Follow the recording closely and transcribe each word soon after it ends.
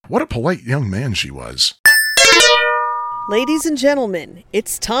what a polite young man she was. Ladies and gentlemen,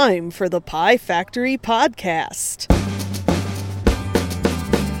 it's time for the Pie Factory Podcast.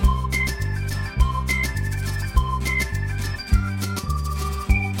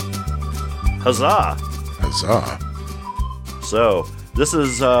 Huzzah! Huzzah. So, this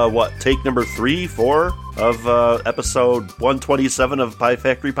is, take number 3, 4 of episode 127 of Pie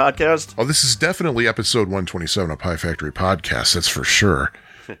Factory Podcast? Oh, this is definitely episode 127 of Pie Factory Podcast, that's for sure.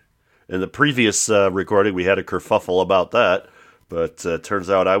 In the previous recording, we had a kerfuffle about that, but turns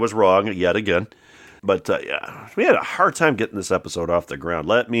out I was wrong yet again. But, yeah, we had a hard time getting this episode off the ground,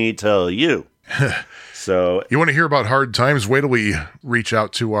 let me tell you. So, you want to hear about hard times? Wait till we reach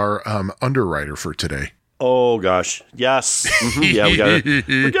out to our underwriter for today. Oh gosh, yes, yeah,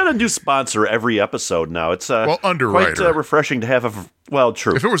 we got a new sponsor every episode now. It's underwriter. Quite refreshing to have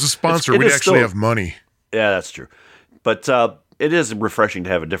true. If it was a sponsor, we'd actually have money. Yeah, that's true. But it is refreshing to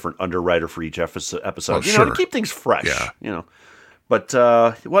have a different underwriter for each episode. To keep things fresh. Yeah. But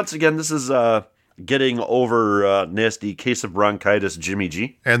once again, this is getting over nasty case of bronchitis, Jimmy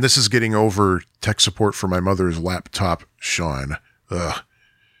G. And this is getting over tech support for my mother's laptop, Sean. Ugh.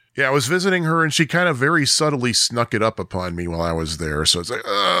 Yeah, I was visiting her, and she kind of very subtly snuck it up upon me while I was there. So it's like,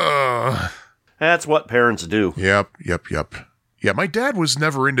 ugh. That's what parents do. Yep. Yeah, my dad was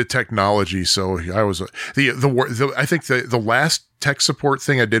never into technology, so I was I think the last tech support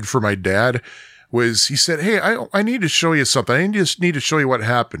thing I did for my dad was he said, "Hey, I need to show you something. I just need to show you what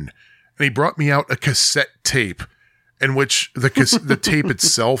happened." And he brought me out a cassette tape, in which the tape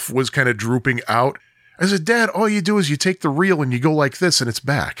itself was kind of drooping out. I said, "Dad, all you do is you take the reel and you go like this and it's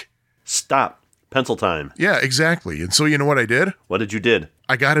back." Stop. Pencil time. Yeah, exactly. And so you know what I did? What did you did?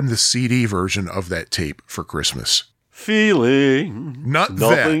 I got him the CD version of that tape for Christmas. Feeling. Not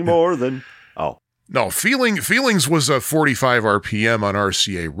nothing that. More than. Oh. No, Feelings was a 45 RPM on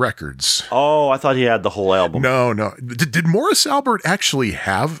RCA Records. Oh, I thought he had the whole album. No. Did Morris Albert actually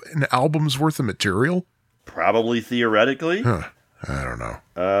have an album's worth of material? Probably theoretically. Huh. I don't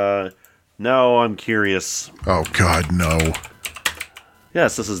know. No, I'm curious. Oh, God, no.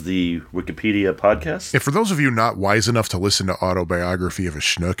 Yes, this is the Wikipedia podcast. And for those of you not wise enough to listen to Autobiography of a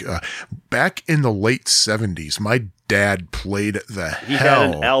Schnook, back in the late 70s, my dad played He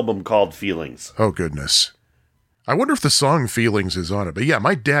had an album called Feelings. Oh, goodness. I wonder if the song Feelings is on it. But yeah,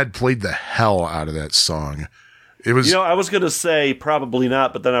 my dad played the hell out of that song. It was. I was going to say probably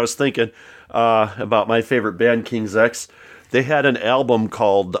not, but then I was thinking about my favorite band, King's X. They had an album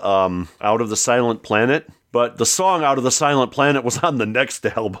called Out of the Silent Planet, but the song Out of the Silent Planet was on the next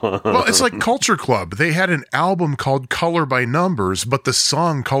album. Well, it's like Culture Club. They had an album called Color by Numbers, but the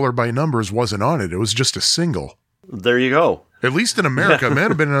song Color by Numbers wasn't on it. It was just a single. There you go. At least in America. It might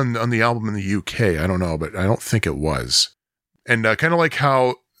have been on the album in the UK. I don't know, but I don't think it was. And kind of like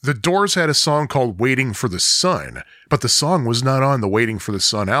how the Doors had a song called Waiting for the Sun, but the song was not on the Waiting for the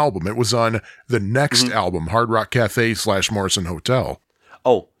Sun album. It was on the next album, Hard Rock Cafe / Morrison Hotel.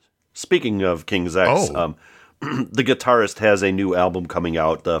 Oh, speaking of King's X, the guitarist has a new album coming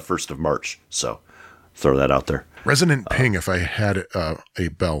out 1st of March. So throw that out there. Resonant ping if I had a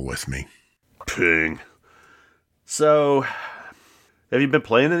bell with me. Ping. So, have you been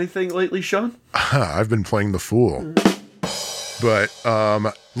playing anything lately, Sean? I've been playing the Fool. But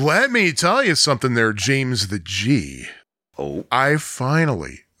let me tell you something there, James the G. Oh. I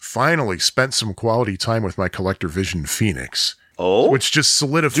finally spent some quality time with my Collector Vision Phoenix. Oh? Which just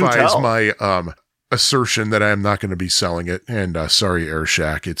solidifies my assertion that I am not going to be selling it. And sorry, Air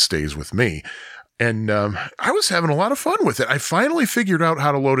Shack, it stays with me. And I was having a lot of fun with it. I finally figured out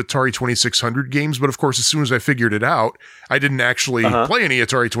how to load Atari 2600 games, but of course, as soon as I figured it out, I didn't actually play any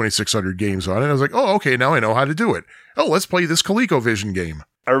Atari 2600 games on it. I was like, oh, okay, now I know how to do it. Oh, let's play this ColecoVision game.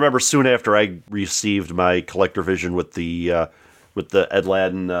 I remember soon after I received my Collector Vision with the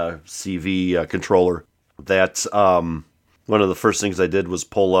Edladden CV controller, that one of the first things I did was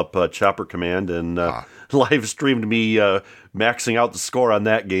pull up Chopper Command and live streamed me maxing out the score on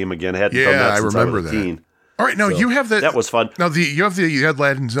that game again. Hadn't done that since I was a teen. All right, now you have that. That was fun. Now you have the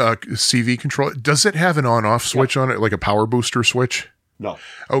Edladden CV controller. Does it have an on-off switch on it, like a power booster switch? No.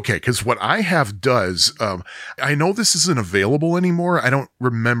 Okay, because what I have does, I know this isn't available anymore. I don't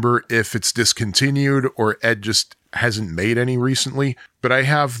remember if it's discontinued or Ed just hasn't made any recently, but I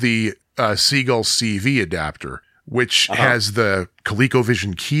have the Seagull CV adapter, which has the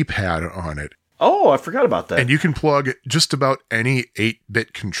ColecoVision keypad on it. Oh, I forgot about that. And you can plug just about any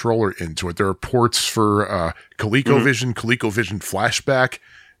 8-bit controller into it. There are ports for ColecoVision, ColecoVision Flashback,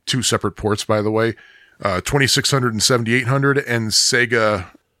 2 separate ports, by the way, 2600 and 7800, and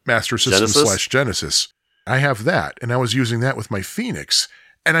Sega Master System / Genesis. I have that, and I was using that with my Phoenix.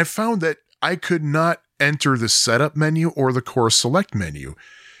 And I found that I could not enter the setup menu or the core select menu.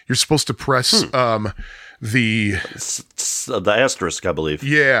 You're supposed to press the asterisk, I believe.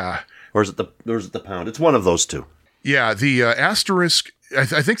 Yeah. Or is it the pound? It's one of those two. Yeah, the asterisk, I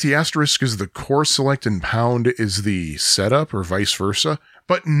think the asterisk is the core select and pound is the setup or vice versa.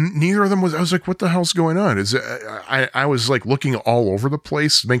 But neither of them was, I was like, what the hell's going on? I was like looking all over the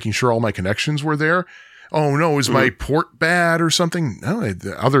place, making sure all my connections were there. Oh no, is my port bad or something? No,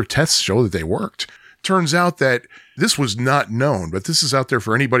 the other tests show that they worked. Turns out that this was not known, but this is out there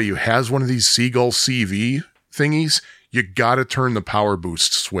for anybody who has one of these Seagull CV thingies. You got to turn the power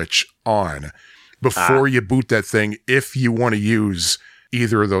boost switch on before you boot that thing if you want to use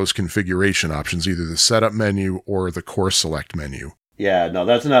either of those configuration options, either the setup menu or the core select menu. Yeah, no,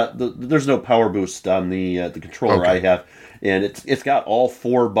 that's not. There's no power boost on the controller I have, and it's got all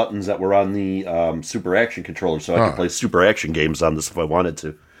 4 buttons that were on the Super Action controller, so I can play Super Action games on this if I wanted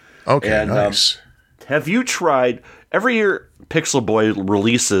to. Okay, and, nice. Have you tried? Every year, Pixel Boy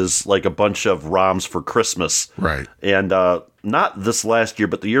releases like a bunch of ROMs for Christmas, right? And not this last year,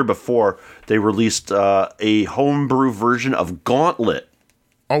 but the year before, they released a homebrew version of Gauntlet.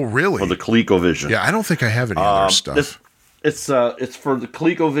 Oh, really? For the ColecoVision. Yeah, I don't think I have any other stuff. It's for the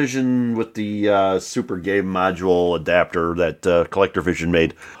ColecoVision with the Super Game Module adapter that CollectorVision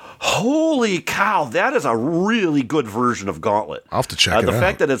made. Holy cow, that is a really good version of Gauntlet. I'll have to check it out. The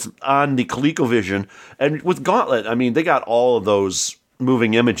fact that it's on the ColecoVision, and with Gauntlet, I mean, they got all of those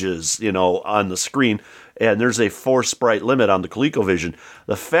moving images, on the screen, and there's a 4 sprite limit on the ColecoVision.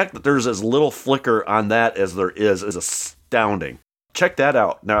 The fact that there's as little flicker on that as there is astounding. Check that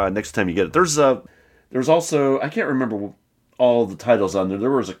out now next time you get it. There's also, I can't remember all the titles on there. There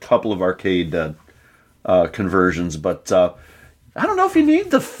was a couple of arcade conversions, but I don't know if you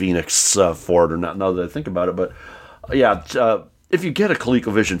need the Phoenix for it or not, now that I think about it. But yeah, if you get a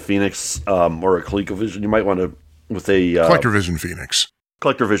ColecoVision Phoenix or a ColecoVision, you might want to, with a CollectorVision Phoenix.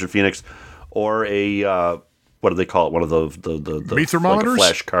 CollectorVision Phoenix, or a, what do they call it? One of the meat thermometers?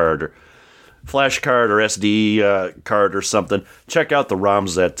 Like a flash card or SD card or something. Check out the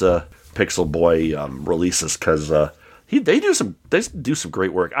ROMs that Pixel Boy releases, because they do some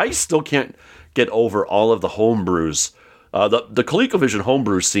great work. I still can't get over all of the homebrews. The ColecoVision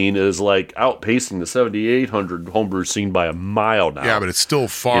homebrew scene is like outpacing the 7800 homebrew scene by a mile now. Yeah, but it's still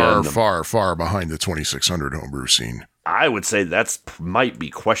far behind the 2600 homebrew scene. I would say might be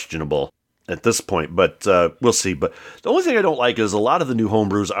questionable at this point, but we'll see. But the only thing I don't like is a lot of the new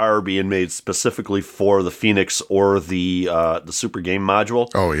homebrews are being made specifically for the Phoenix or the Super Game Module.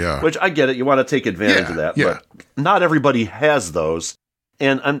 Oh, yeah. Which I get it. You want to take advantage of that. Yeah. But not everybody has those.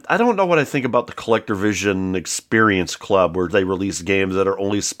 And I don't know what I think about the CollectorVision Experience Club, where they release games that are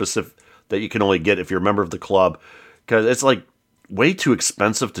only specific, that you can only get if you're a member of the club, because it's like way too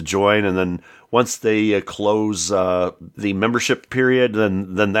expensive to join. And then once they close the membership period,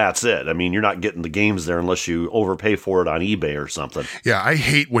 then that's it. I mean, you're not getting the games there unless you overpay for it on eBay or something. Yeah, I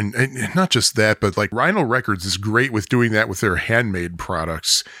hate when, not just that, but like Rhino Records is great with doing that with their handmade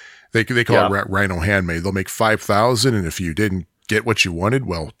products. They call it Rhino Handmade. They'll make 5,000, and if you didn't get what you wanted,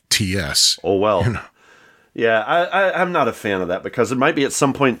 well, TS. Oh, well. Yeah, I'm not a fan of that, because it might be at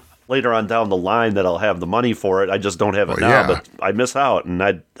some point later on down the line that I'll have the money for it. I just don't have it now, but I miss out, and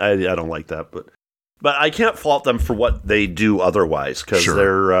I don't like that. But I can't fault them for what they do otherwise, because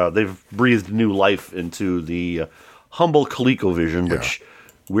they've breathed new life into the humble ColecoVision, which,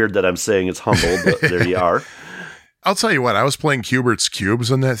 weird that I'm saying it's humble, but there you are. I'll tell you what, I was playing Cubert's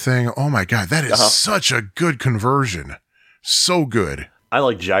Cubes on that thing. Oh my God, that is such a good conversion. So good. I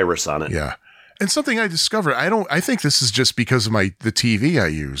like Gyrus on it. Yeah. And something I discovered, I think this is just because of the TV I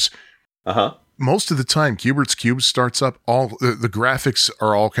use. Most of the time, Cubert's Cubes starts up, all the graphics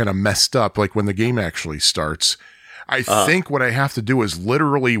are all kind of messed up, like when the game actually starts. I think what I have to do is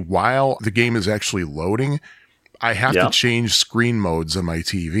literally, while the game is actually loading, I have to change screen modes on my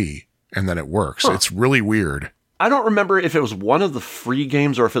TV, and then it works. It's really weird. I don't remember if it was one of the free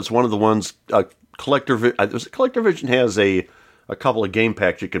games or if it's one of the ones CollectorVision has a couple of game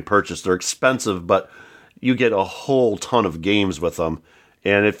packs you can purchase. They're expensive, but you get a whole ton of games with them.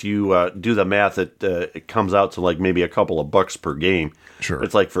 And if you do the math, it comes out to like maybe a couple of bucks per game. Sure.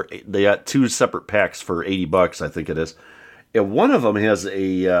 It's like they got 2 separate packs for $80, I think it is. And one of them has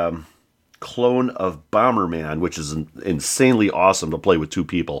a clone of Bomberman, which is insanely awesome to play with 2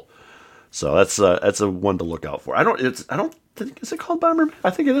 people. So that's a one to look out for. I don't think, is it called Bomberman? I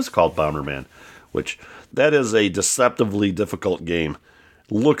think it is called Bomberman, which that is a deceptively difficult game.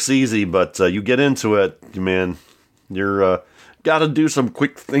 Looks easy, but you get into it, man, you're got to do some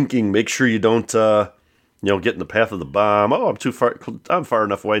quick thinking. Make sure you don't get in the path of the bomb. Oh, I'm far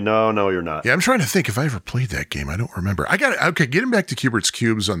enough away. No, you're not. Yeah, I'm trying to think if I ever played that game. I don't remember. Getting back to Kubert's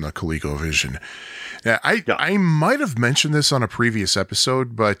Cubes on the ColecoVision. Yeah, I might have mentioned this on a previous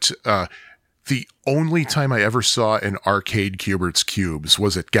episode, but the only time I ever saw an arcade Kubert's Cubes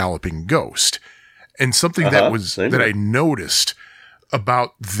was at Galloping Ghost. And something that I noticed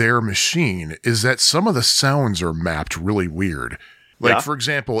about their machine is that some of the sounds are mapped really weird. Like, for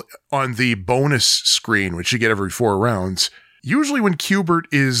example, on the bonus screen, which you get every 4 rounds, usually when Qbert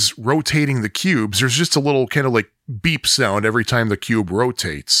is rotating the cubes, there's just a little kind of like beep sound every time the cube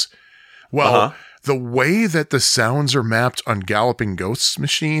rotates. Well, the way that the sounds are mapped on Galloping Ghost's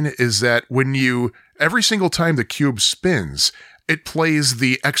machine is that every single time the cube spins, it plays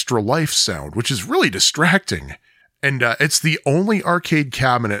the extra life sound, which is really distracting. And it's the only arcade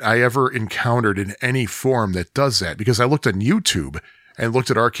cabinet I ever encountered in any form that does that, because I looked on YouTube and looked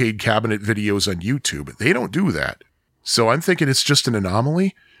at arcade cabinet videos on YouTube. They don't do that. So I'm thinking it's just an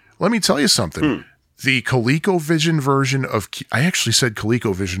anomaly. Let me tell you something. The ColecoVision version I actually said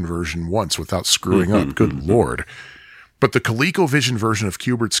ColecoVision version once without screwing up. Good Lord. But the ColecoVision version of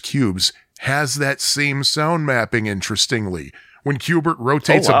Kubert's Cubes has that same sound mapping, interestingly. When Qbert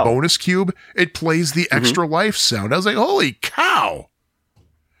rotates a bonus cube, it plays the extra life sound. I was like, holy cow.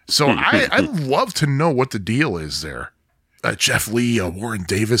 So I'd love to know what the deal is there. Jeff Lee, Warren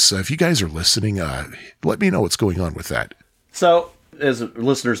Davis, if you guys are listening, let me know what's going on with that. So, as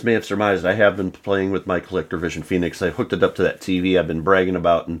listeners may have surmised, I have been playing with my ColecoVision Phoenix. I hooked it up to that TV I've been bragging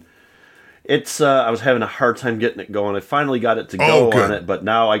about, and it's I was having a hard time getting it going. I finally got it to go on it, but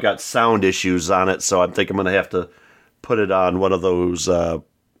now I got sound issues on it, so I think I'm going to have to put it on one of those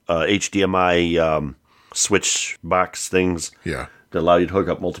HDMI switch box things that allow you to hook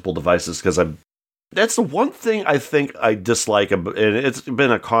up multiple devices, because that's the one thing I think I dislike, and it's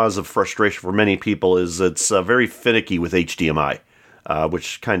been a cause of frustration for many people, is it's very finicky with HDMI,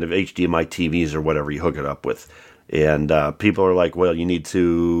 which kind of HDMI TVs or whatever you hook it up with. And people are like, well, you need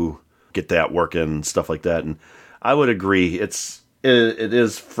to get that working and stuff like that. And I would agree. It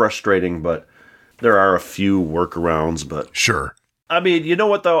is frustrating, but there are a few workarounds. But sure. I mean, you know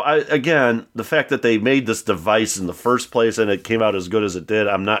what, though? Again, the fact that they made this device in the first place and it came out as good as it did,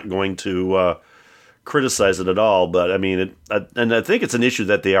 I'm not going to criticize it at all. But, I mean, and I think it's an issue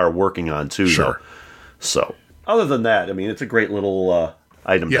that they are working on, too. Sure. Though. So, other than that, I mean, it's a great little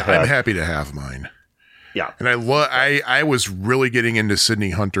item to have. Yeah, I'm happy to have mine. Yeah. And I was really getting into Sydney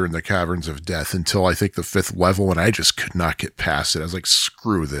Hunter and the Caverns of Death until I think the 5th level, and I just could not get past it. I was like,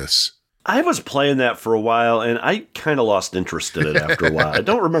 screw this. I was playing that for a while, and I kind of lost interest in it after a while. I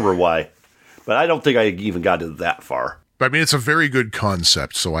don't remember why, but I don't think I even got it that far. But I mean, it's a very good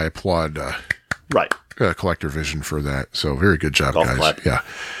concept, so I applaud ColecoVision for that. So very good job, guys. Clap. Yeah.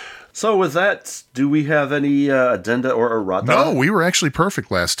 So with that, do we have any addenda or errata? No, we were actually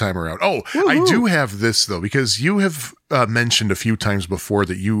perfect last time around. Oh, woo-hoo. I do have this, though, because you have mentioned a few times before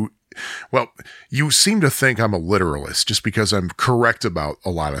that you seem to think I'm a literalist just because I'm correct about a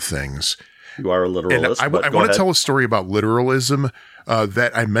lot of things. You are a literalist. And I want to tell a story about literalism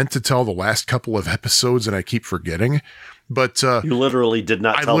that I meant to tell the last couple of episodes, and I keep forgetting. But you literally did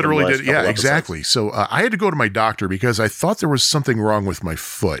not tell them the last couple yeah, episodes. Exactly. So I had to go to my doctor because I thought there was something wrong with my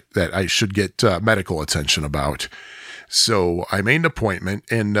foot that I should get medical attention about. So I made an appointment,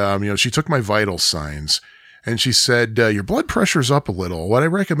 and she took my vital signs, and she said, your blood pressure's up a little. What I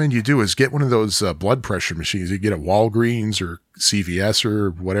recommend you do is get one of those blood pressure machines. You get at Walgreens or CVS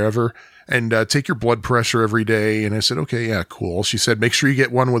or whatever, and take your blood pressure every day. And I said, okay, yeah, cool. She said, make sure you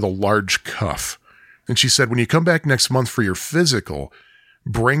get one with a large cuff. And she said, when you come back next month for your physical,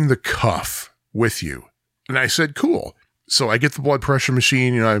 bring the cuff with you. And I said, cool. So I get the blood pressure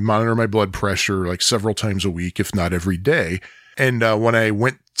machine. I monitor my blood pressure like several times a week, if not every day. And when I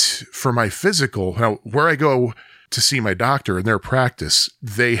went for my physical, now where I go to see my doctor in their practice,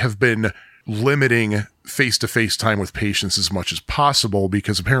 they have been limiting face-to-face time with patients as much as possible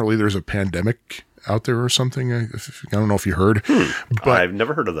because apparently there's a pandemic out there or something. I don't know if you heard, but I've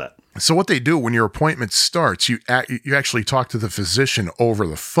never heard of that. So what they do when your appointment starts, you actually talk to the physician over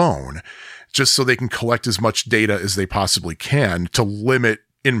the phone just so they can collect as much data as they possibly can to limit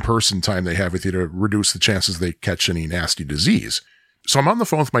in-person time they have with you to reduce the chances they catch any nasty disease. So I'm on the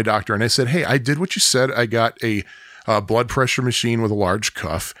phone with my doctor and I said, hey, I did what you said. I got a blood pressure machine with a large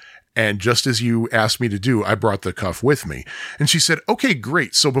cuff. And just as you asked me to do, I brought the cuff with me. And she said, okay,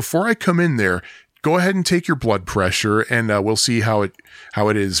 great. So before I come in there, go ahead and take your blood pressure and we'll see how it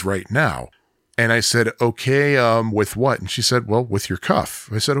is right now. And I said, okay, with what? And she said, well, with your cuff.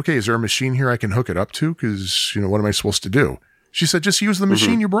 I said, okay, is there a machine here I can hook it up to? Because, what am I supposed to do? She said, just use the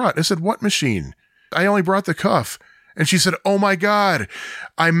machine you brought. I said, what machine? I only brought the cuff. And she said, oh my God,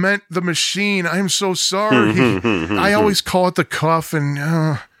 I meant the machine. I'm so sorry. I always call it the cuff.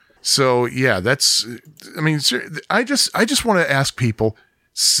 And so, yeah, I just want to ask people,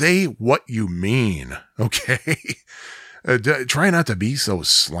 say what you mean. Okay. Try not to be so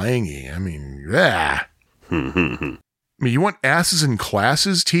slangy. I mean, yeah. You want asses in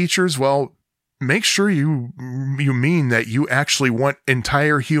classes, teachers? Well, make sure you mean that you actually want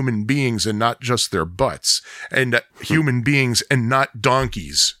entire human beings and not just their butts, and human beings and not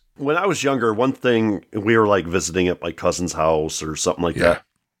donkeys. When I was younger, one thing, we were like visiting at my cousin's house or something like that.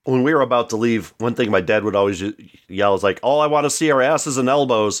 When we were about to leave, one thing my dad would always yell is like, all I want to see are asses and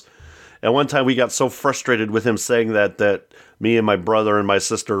elbows. And one time we got so frustrated with him saying that me and my brother and my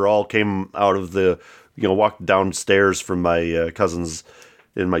sister all came out of walked downstairs from my cousin's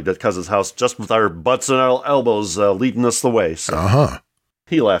house just with our butts and our elbows leading us the way. So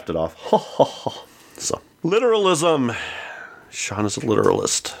he laughed it off. So literalism. Sean is a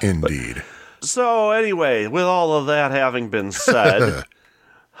literalist. Indeed. So anyway, with all of that having been said,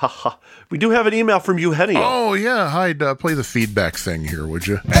 we do have an email from Eugenio. Oh yeah, I'd play the feedback thing here, would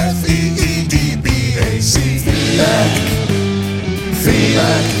you? FEEDBAC.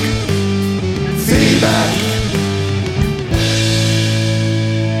 Feedback.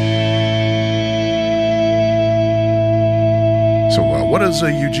 So what does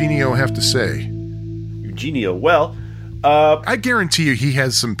Eugenio have to say? Eugenio, well, I guarantee you he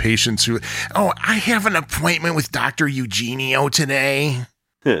has some patients who, I have an appointment with Dr. Eugenio today.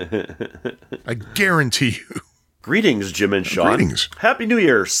 I guarantee you. Greetings, Jim and Sean. Greetings. Happy New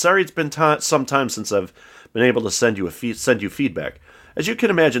Year. Sorry it's been some time since I've been able to send you feedback. As you can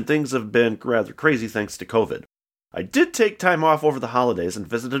imagine, things have been rather crazy thanks to COVID. I did take time off over the holidays and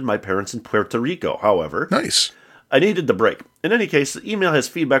visited my parents in Puerto Rico, however. Nice. I needed the break. In any case, the email has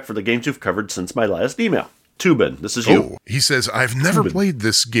feedback for the games you've covered since my last email. Tubin, this is you. He says, I've never played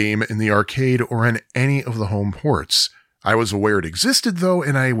this game in the arcade or on any of the home ports. I was aware it existed, though,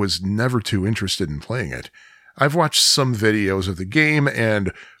 and I was never too interested in playing it. I've watched some videos of the game,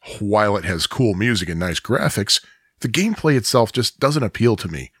 and while it has cool music and nice graphics, the gameplay itself just doesn't appeal to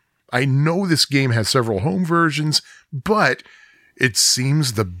me. I know this game has several home versions, but it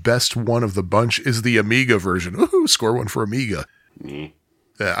seems the best one of the bunch is the Amiga version. Ooh, score one for Amiga.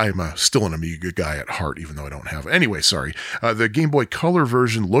 I'm still an Amiga guy at heart, even though I don't have it. Anyway, sorry. The Game Boy Color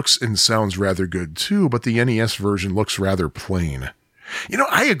version looks and sounds rather good too, but the NES version looks rather plain.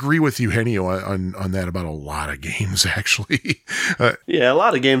 I agree with Eugenio on that about a lot of games, actually. Yeah, a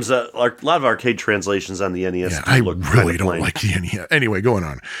lot of games, a lot of arcade translations on the NES. Yeah, I really don't like the NES. Anyway, going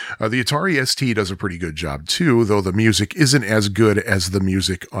on. The Atari ST does a pretty good job too, though the music isn't as good as the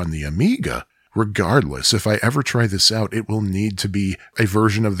music on the Amiga. Regardless, if I ever try this out, it will need to be a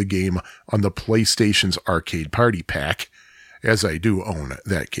version of the game on the PlayStation's Arcade Party Pack, as I do own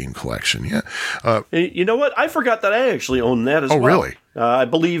that game collection. Yeah. You know what? I forgot that I actually own that as well. Oh, really? I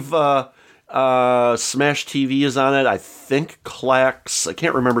believe Smash TV is on it. I think Klax. I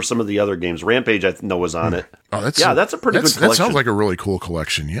can't remember some of the other games. Rampage, I know, was on it. Oh, that's a pretty good collection. That sounds like a really cool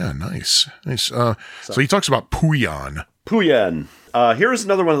collection. Yeah, nice. So he talks about Puyan. Here is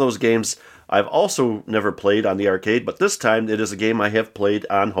another one of those games I've also never played on the arcade, but this time it is a game I have played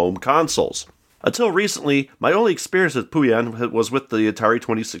on home consoles. Until recently, my only experience with Puyan was with the Atari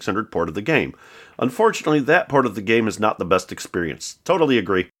 2600 port of the game. Unfortunately, that port of the game is not the best experience. Totally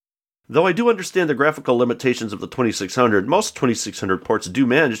agree. Though I do understand the graphical limitations of the 2600, most 2600 ports do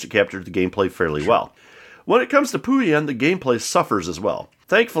manage to capture the gameplay fairly well. When it comes to Puyan, the gameplay suffers as well.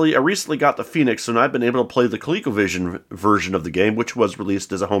 Thankfully, I recently got the Phoenix, and I've been able to play the ColecoVision version of the game, which was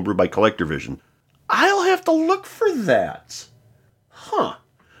released as a homebrew by CollectorVision. I'll have to look for that.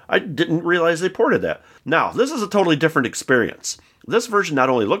 I didn't realize they ported that. Now, this is a totally different experience. This version not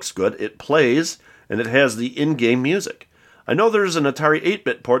only looks good, it plays, and it has the in-game music. I know there's an Atari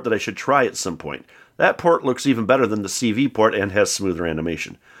 8-bit port that I should try at some point. That port looks even better than the CV port and has smoother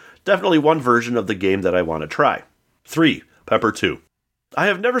animation. Definitely one version of the game that I want to try. 3. Pepper 2. I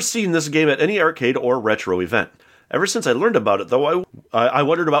have never seen this game at any arcade or retro event. Ever since I learned about it, though, I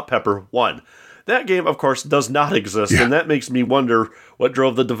wondered about Pepper 1. That game, of course, does not exist, and that makes me wonder what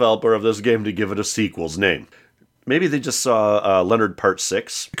drove the developer of this game to give it a sequel's name. Maybe they just saw Leonard Part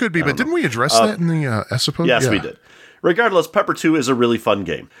 6. Could be, but didn't we address that in the episode? Yes, we did. Regardless, Pepper 2 is a really fun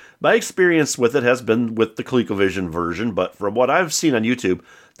game. My experience with it has been with the ColecoVision version, but from what I've seen on YouTube,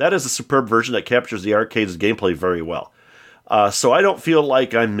 that is a superb version that captures the arcade's gameplay very well. So I don't feel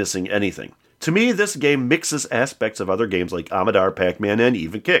like I'm missing anything. To me, this game mixes aspects of other games like Amadar, Pac-Man, and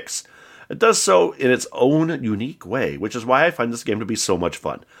even Kicks. It does so in its own unique way, which is why I find this game to be so much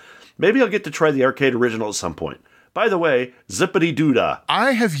fun. Maybe I'll get to try the arcade original at some point. By the way, zippity doodah.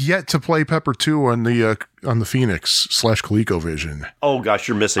 I have yet to play Pepper 2 on the Phoenix / ColecoVision. Oh gosh,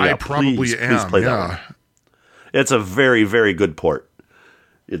 you're missing out. I probably please am. play that one. It's a very, very good port.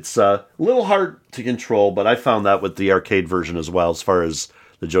 It's a little hard to control, but I found that with the arcade version as well, as far as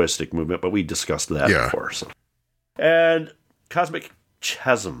the joystick movement. But we discussed that before. So. And Cosmic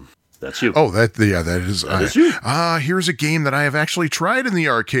Chasm. That's you. Oh, that is you. Here's a game that I have actually tried in the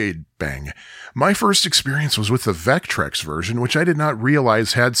arcade. Bang. My first experience was with the Vectrex version, which I did not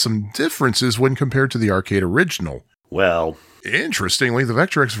realize had some differences when compared to the arcade original. Well, interestingly, the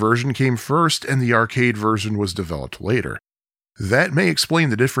Vectrex version came first and the arcade version was developed later. That may explain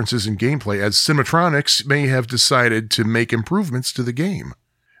the differences in gameplay, as Cinematronics may have decided to make improvements to the game.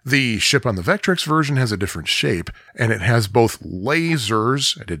 The ship on the Vectrex version has a different shape, and it has both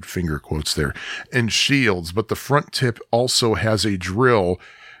lasers, I did finger quotes there, and shields, but the front tip also has a drill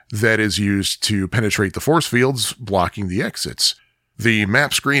that is used to penetrate the force fields, blocking the exits. The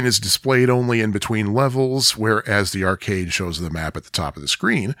map screen is displayed only in between levels, whereas the arcade shows the map at the top of the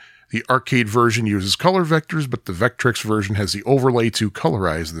screen. The arcade version uses color vectors, but the Vectrex version has the overlay to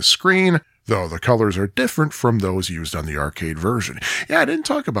colorize the screen, though the colors are different from those used on the arcade version. Yeah, I didn't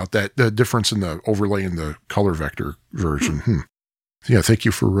talk about that, the difference in the overlay in the color vector version. Yeah, thank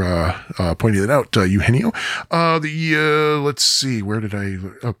you for pointing that out, Eugenio. Let's see, where did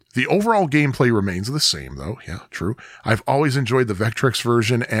the overall gameplay remains the same, though. Yeah, true. I've always enjoyed the Vectrex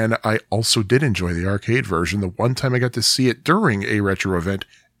version, and I also did enjoy the arcade version. The one time I got to see it during a retro event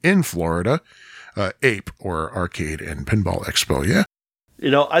in Florida, APE, or Arcade and Pinball Expo, yeah.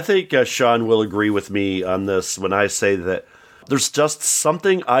 I think Sean will agree with me on this when I say that there's just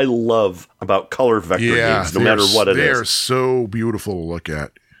something I love about color vector games, no matter what it is. They're so beautiful to look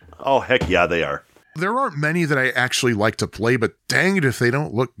at. Oh, heck yeah, they are. There aren't many that I actually like to play, but dang it if they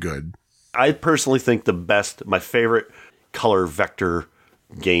don't look good. I personally think my favorite color vector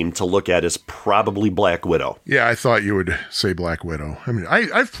game to look at is probably Black Widow. Yeah, I thought you would say Black Widow. I mean,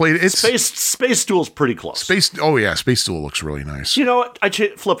 I've played it. Space Duel's pretty close. Space Duel looks really nice. You know what? I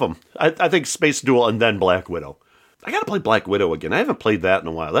flip them. I think Space Duel and then Black Widow. I gotta play Black Widow again. I haven't played that in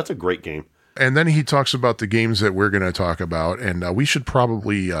a while. That's a great game. And then he talks about the games that we're going to talk about, and we should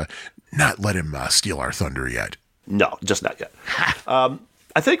probably not let him steal our thunder yet. No, just not yet. I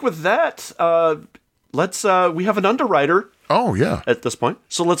think with that, we have an underwriter. Oh, yeah. At this point.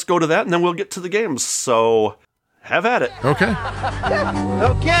 So let's go to that, and then we'll get to the games. So have at it. Okay.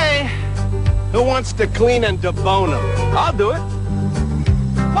 Okay. Who wants to clean and debone them? I'll do it.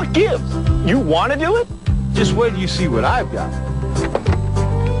 What gives? You want to do it? Just wait till you see what I've got.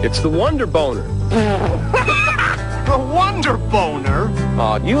 It's the Wonder Boner. The Wonder Boner?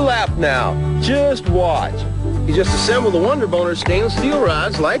 Oh, you laugh now. Just watch. You just assemble the Wonder Boner stainless steel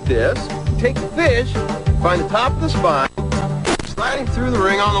rods like this. Take the fish, find the top of the spine, slide him through the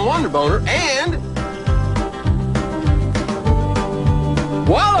ring on the Wonder Boner, and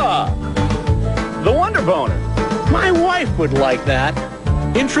voila! The Wonder Boner. My wife would like that.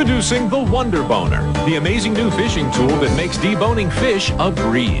 Introducing the Wonder Boner, the amazing new fishing tool that makes deboning fish a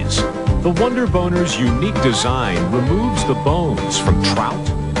breeze. The Wonder Boner's unique design removes the bones from trout,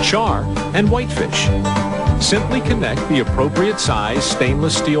 char, and whitefish. Simply connect the appropriate size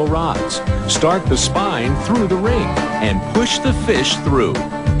stainless steel rods, start the spine through the ring, and push the fish through.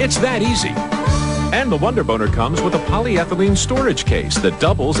 It's that easy. And the Wonder Boner comes with a polyethylene storage case that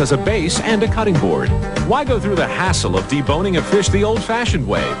doubles as a base and a cutting board. Why go through the hassle of deboning a fish the old-fashioned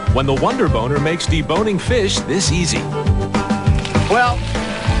way when the Wonder Boner makes deboning fish this easy? Well,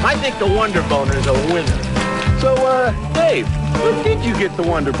 I think the Wonder Boner is a winner. So, Dave, where did you get the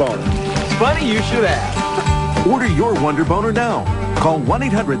Wonder Boner? It's funny you should ask. Order your Wonder Boner now. Call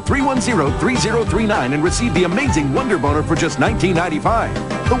 1-800-310-3039 and receive the amazing Wonder Boner for just $19.95.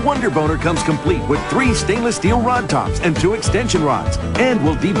 The Wonder Boner comes complete with 3 stainless steel rod tops and 2 extension rods and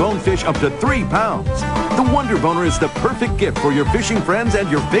will debone fish up to 3 pounds. The Wonder Boner is the perfect gift for your fishing friends and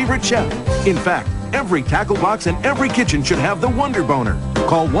your favorite chef. In fact, every tackle box and every kitchen should have the Wonder Boner.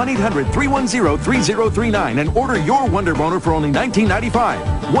 Call 1-800-310-3039 and order your Wonder Boner for only $19.95.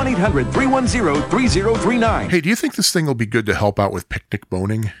 1-800-310-3039. Hey, do you think this thing will be good to help out with picnic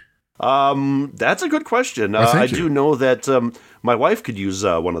boning? That's a good question. I do know that my wife could use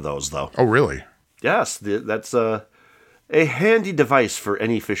one of those, though. Oh, really? Yes, that's a handy device for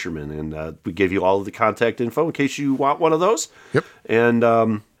any fisherman, and we gave you all of the contact info in case you want one of those. Yep. And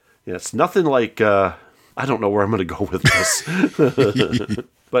it's nothing like I don't know where I'm going to go with this,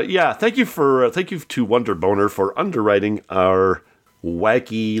 but yeah, thank you to Wonder Boner for underwriting our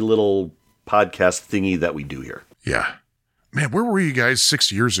wacky little podcast thingy that we do here. Yeah. Man, where were you guys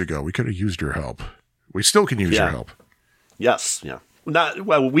 6 years ago? We could have used your help. We still can use your help. Yes, yeah.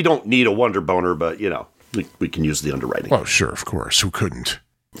 Well, we don't need a Wonder Boner, but, we can use the underwriting. Well, sure, of course. Who couldn't?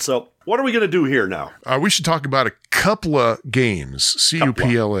 So, what are we going to do here now? We should talk about a couple of games.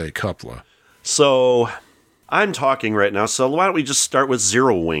 CUPLA, couple of. So, I'm talking right now, so why don't we just start with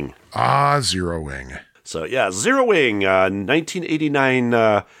Zero Wing? Zero Wing. So, yeah, Zero Wing,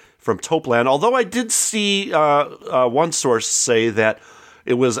 1989 from Toaplan. Although I did see one source say that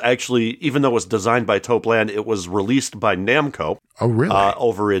it was actually, even though it was designed by Toaplan, it was released by Namco. Oh, really?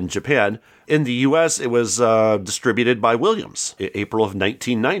 Over in Japan. In the U.S., it was distributed by Williams, April of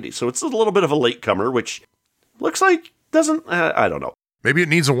 1990. So it's a little bit of a latecomer, which looks like doesn't, I don't know. Maybe it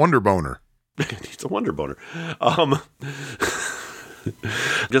needs a Wonder Boner. It needs a Wonder Boner.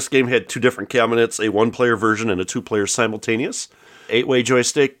 This game had 2 different cabinets, a 1-player version and a 2-player simultaneous. 8-way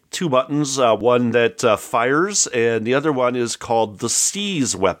joystick, 2 buttons, one that fires, and the other one is called the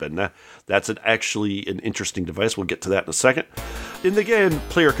Seize weapon. That's actually an interesting device. We'll get to that in a second. In the game,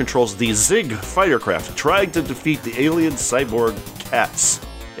 player controls the Zig fighter craft, trying to defeat the alien cyborg cats.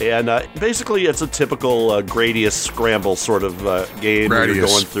 And basically, it's a typical Gradius scramble sort of game. Where you're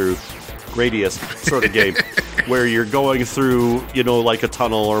going through Gradius sort of game, where you're going through, like a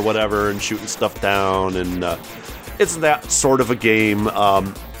tunnel or whatever, and shooting stuff down, and it's that sort of a game.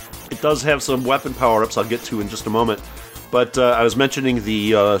 It does have some weapon power-ups I'll get to in just a moment. But I was mentioning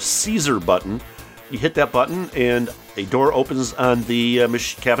the Caesar button. You hit that button, and a door opens on the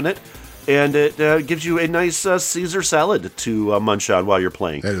cabinet, and it gives you a nice Caesar salad to munch on while you're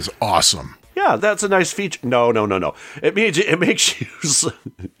playing. That is awesome. Yeah, that's a nice feature. No. It makes you...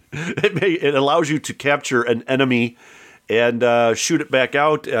 it allows you to capture an enemy and shoot it back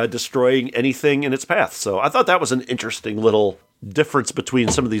out, destroying anything in its path. So I thought that was an interesting little difference between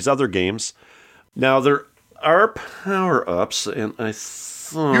some of these other games. Now, there are power-ups, and I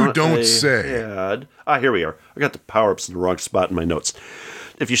thought you don't say. Here we are. I got the power-ups in the wrong spot in my notes.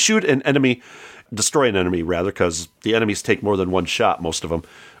 If you shoot an enemy, destroy an enemy, rather, because the enemies take more than one shot, most of them,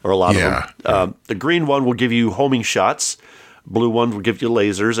 or a lot of them. The green one will give you homing shots. Blue one will give you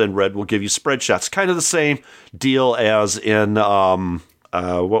lasers, and red will give you spread shots. Kind of the same deal as in,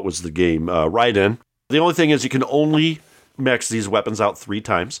 what was the game? Raiden. The only thing is you can only max these weapons out 3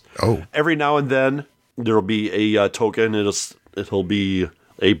 times. Oh. Every now and then, there will be a token. It'll be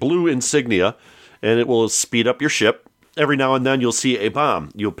a blue insignia, and it will speed up your ship. Every now and then, you'll see a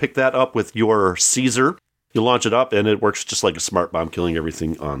bomb. You'll pick that up with your Caesar. You launch it up, and it works just like a smart bomb, killing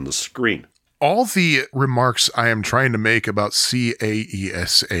everything on the screen. All the remarks I am trying to make about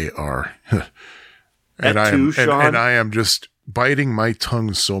CAESAR, and I am just biting my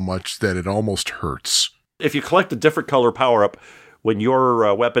tongue so much that it almost hurts. If you collect a different color power-up, when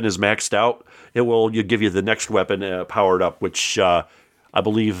your weapon is maxed out, you'll give you the next weapon powered up, which I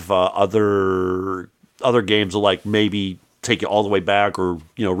believe other games will like maybe take you all the way back or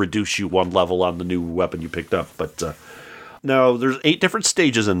reduce you 1 level on the new weapon you picked up. But now there's 8 different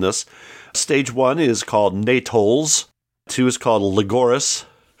stages in this. Stage 1 is called Natols. 2 is called Ligoris.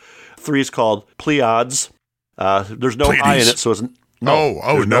 3 is called Pleiades. There's no Pleiades. I in it, so it's no.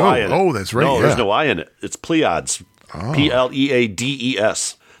 Oh, that's right. No, there's no I in it. It's Pleiades.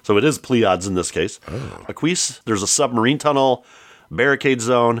 Pleades. So it is Pleiades in this case. Aquis, there's a submarine tunnel, barricade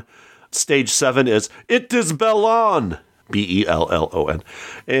zone. Stage 7 is It is Bellon. Bellon.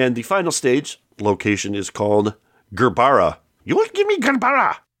 And the final stage location is called Gerbara. You want to give me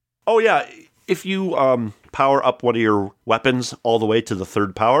Gerbara? Oh, yeah. If you power up one of your weapons all the way to the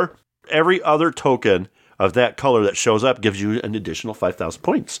 3rd power, every other token of that color that shows up gives you an additional 5,000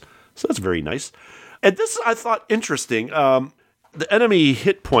 points. So that's very nice. And this I thought interesting. The enemy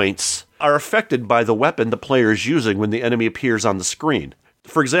hit points are affected by the weapon the player is using when the enemy appears on the screen.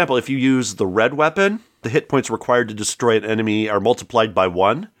 For example, if you use the red weapon, the hit points required to destroy an enemy are multiplied by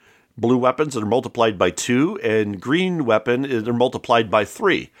 1. Blue weapons are multiplied by 2, and green weapon are multiplied by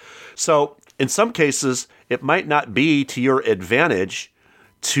 3. So, in some cases, it might not be to your advantage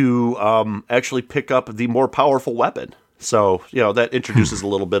to actually pick up the more powerful weapon. So, that introduces a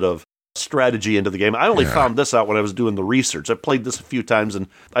little bit of strategy into the game. I only found this out when I was doing the research. I played this a few times, and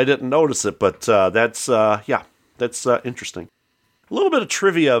I didn't notice it, but that's interesting. A little bit of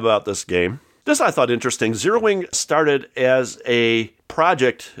trivia about this game. This I thought interesting. Zero Wing started as a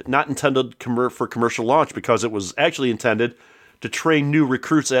project not intended for commercial launch because it was actually intended to train new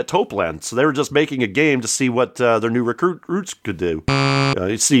recruits at Toaplan. So they were just making a game to see what their new recruits could do.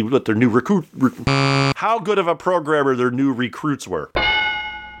 See what their new how good of a programmer their new recruits were.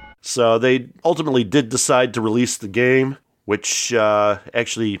 So they ultimately did decide to release the game, which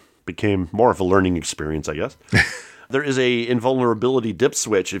actually became more of a learning experience, I guess. There is a invulnerability dip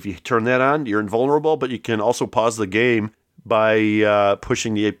switch. If you turn that on, you're invulnerable, but you can also pause the game by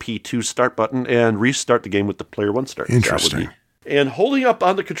pushing the P2 start button and restart the game with the player 1 start. Interesting. And holding up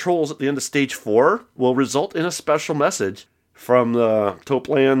on the controls at the end of stage 4 will result in a special message from the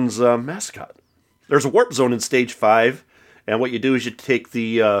Toaplands mascot. There's a warp zone in stage 5, and what you do is you take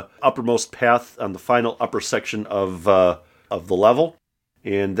the uppermost path on the final upper section of the level,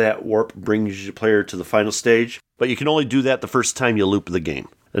 and that warp brings your player to the final stage. But you can only do that the first time you loop the game.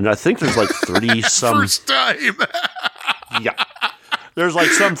 And I think there's like 30 some... First time! Yeah. There's like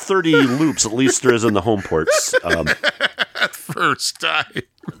some 30 loops, at least there is in the home ports. First time.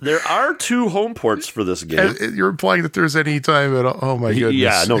 There are 2 home ports for this game. You're implying that there's any time at all. Oh, my goodness.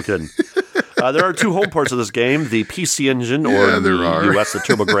 Yeah, no kidding. There are 2 home ports of this game, the PC Engine, or in the US, the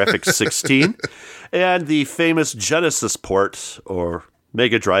TurboGrafx 16, and the famous Genesis port, or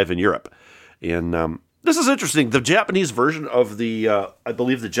Mega Drive in Europe. And this is interesting. The Japanese version of the, I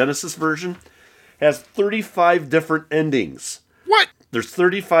believe the Genesis version, has 35 different endings. What? There's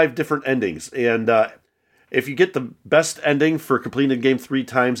 35 different endings, and if you get the best ending for completing the game 3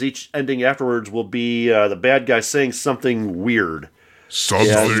 times, each ending afterwards will be the bad guy saying something weird.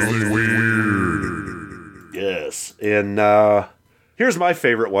 Something weird. Yes, and here's my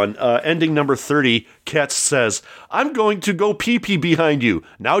favorite one. Ending number 30, Katz says, "I'm going to go pee-pee behind you.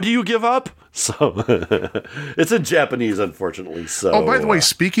 Now do you give up?" So, it's in Japanese, unfortunately. So, oh, by the way,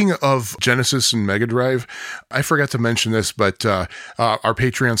 speaking of Genesis and Mega Drive, I forgot to mention this, but our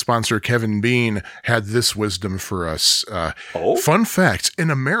Patreon sponsor, Kevin Bean, had this wisdom for us. Fun fact, in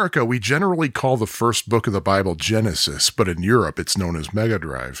America, we generally call the first book of the Bible Genesis, but in Europe, it's known as Mega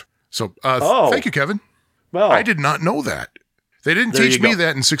Drive. So, thank you, Kevin. Well, I did not know that. They didn't teach me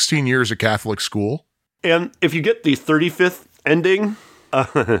that in 16 years of Catholic school. And if you get the 35th ending...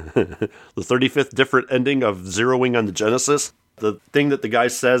 the 35th different ending of zeroing on the Genesis, the thing that the guy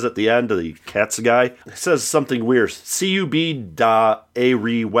says at the end, the Katz guy, says something weird. CUB da A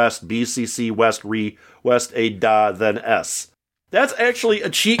re west BCC west re west a da then S. That's actually a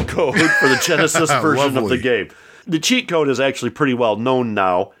cheat code for the Genesis version of the game. The cheat code is actually pretty well known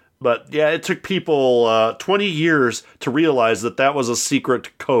now, but yeah, it took people 20 years to realize that that was a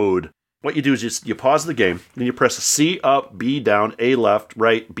secret code. What you do is you pause the game, then you press C up, B down, A left,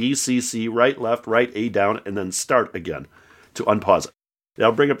 right, B, C, C, right, left, right, A down, and then start again to unpause it.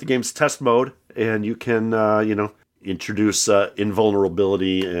 That'll bring up the game's test mode, and you can, introduce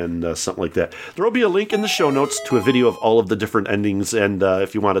invulnerability and something like that. There will be a link in the show notes to a video of all of the different endings, and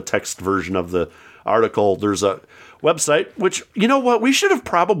if you want a text version of the article, there's a website, which, you know what, we should have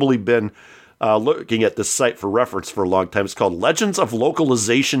probably been... looking at this site for reference for a long time. It's called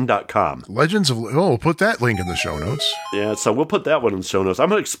legendsoflocalization.com. We'll put that link in the show notes. Yeah, so we'll put that one in the show notes. I'm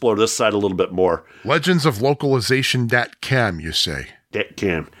going to explore this site a little bit more. Legendsoflocalization.com, you say.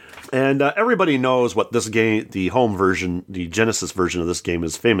 .com. And everybody knows what this game, the home version, the Genesis version of this game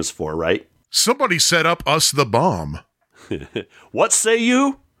is famous for, right? Somebody set up us the bomb. What say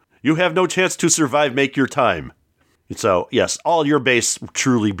you? You have no chance to survive, make your time. So, yes, all your base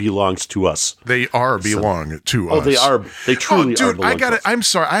truly belongs to us. They belong to us. Oh, they are. They truly are. Dude, I got it. I'm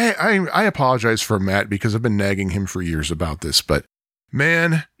sorry. I apologize for Matt because I've been nagging him for years about this. But,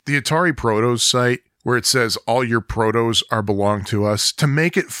 man, the Atari Protos site where it says all your protos are belong to us, to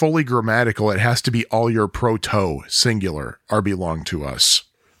make it fully grammatical, it has to be all your proto, singular, are belong to us.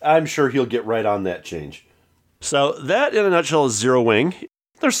 I'm sure he'll get right on that change. So that, in a nutshell, is Zero Wing.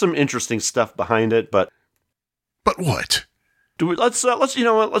 There's some interesting stuff behind it, but... But what? Let's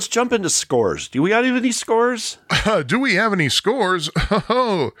jump into scores. Do we have any scores? Do we have any scores?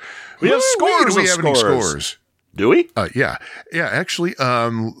 Oh, we have scores. Do we have any scores? Do we? Yeah. Actually,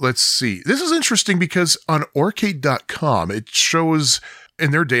 let's see. This is interesting because on Arcade.com, it shows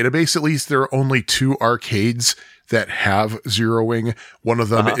in their database, at least, there are only 2 arcades that have Zeroing. One of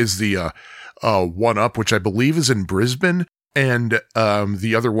them is the One Up, which I believe is in Brisbane, and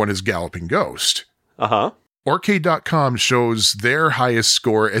the other one is Galloping Ghost. Arcade.com shows their highest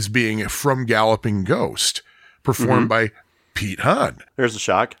score as being from Galloping Ghost, performed by Pete Hahn. There's a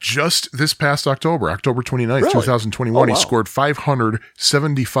shock. Just this past October 29th, 2021, he scored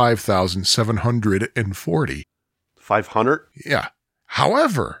 575,740. 500? Yeah.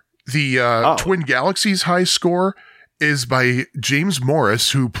 However, the Twin Galaxies high score is by James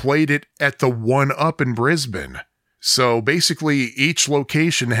Morris, who played it at the One Up in Brisbane. So basically, each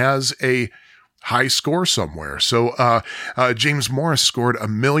location has a high score somewhere. So James Morris scored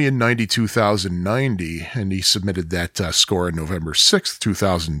 1,092,090, and he submitted that score on November 6th,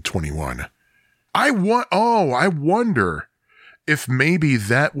 2021. I wonder if maybe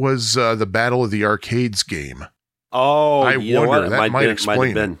that was the Battle of the Arcades game. Oh, I you know wonder. what? That might have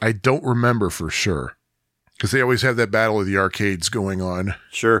explain been. it. I don't remember for sure. Because they always have that battle of the arcades going on.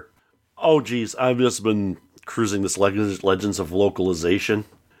 Sure. Oh, geez. I've just been cruising this Legends of Localization.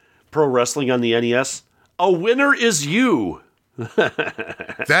 Pro Wrestling on the NES. A winner is you.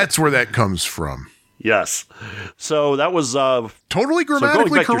 That's where that comes from. Yes. So that was... Totally going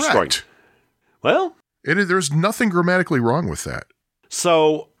grammatically back to your scoring. correct. Well... There's nothing grammatically wrong with that.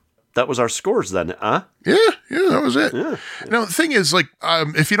 So that was our scores then, huh? Yeah, that was it. Yeah. Now, the thing is, like,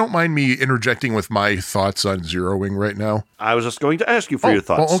 if you don't mind me interjecting with my thoughts on Zeroing right now. I was just going to ask you for your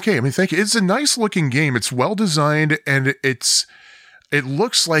thoughts. Oh, okay. I mean, thank you. It's a nice looking game. It's well designed and it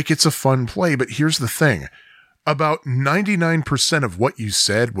looks like it's a fun play, but here's the thing. About 99% of what you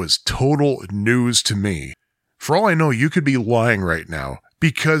said was total news to me. For all I know, you could be lying right now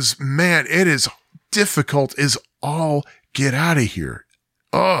because, man, it is difficult as all get out of here.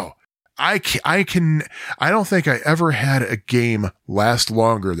 Oh, I don't think I ever had a game last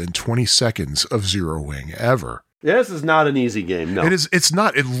longer than 20 seconds of Zeroing ever. Yeah, this is not an easy game, no. It's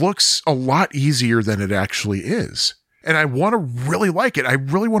not. It looks a lot easier than it actually is. And I want to really like it. I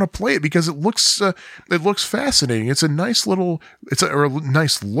really want to play it because it looks fascinating. It's a nice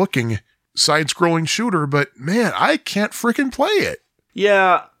nice looking side-scrolling shooter, but man, I can't freaking play it.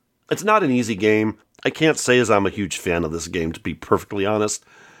 Yeah, it's not an easy game. I can't say as I'm a huge fan of this game, to be perfectly honest,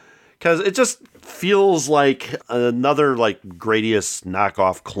 because it just feels like another like Gradius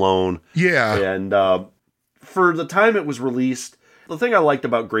knockoff clone. Yeah. And for the time it was released, the thing I liked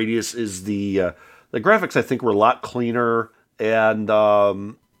about Gradius is the graphics I think were a lot cleaner, and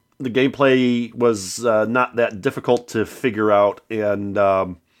the gameplay was not that difficult to figure out. And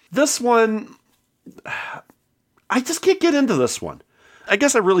this one, I just can't get into this one. I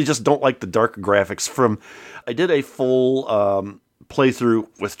guess I really just don't like the dark graphics I did a full playthrough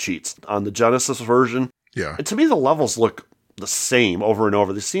with cheats on the Genesis version. Yeah. And to me, the levels look the same over and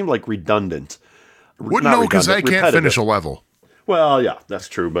over. They seem like redundant. Wouldn't know because I can't finish a level. Well, yeah, that's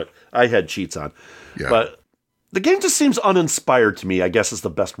true, but I had cheats on. Yeah. But the game just seems uninspired to me, I guess is the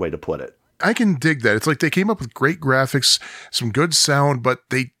best way to put it. I can dig that. It's like they came up with great graphics, some good sound, but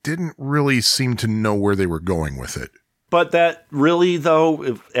they didn't really seem to know where they were going with it. But that really,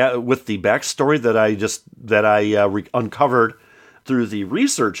 though, with the backstory that I uncovered through the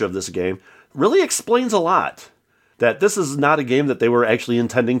research of this game, really explains a lot. That this is not a game that they were actually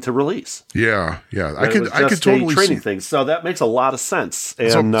intending to release. Yeah. I could totally training see things. So that makes a lot of sense.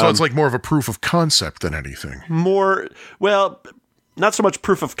 And, so it's like more of a proof of concept than anything. Well, not so much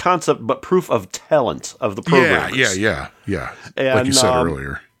proof of concept, but proof of talent of the programmers. Yeah. And, like you said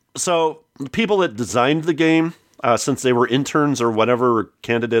earlier. So the people that designed the game, since they were interns or whatever,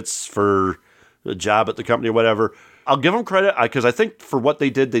 candidates for a job at the company or whatever, I'll give them credit because I think for what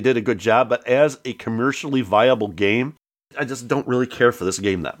they did a good job. But as a commercially viable game, I just don't really care for this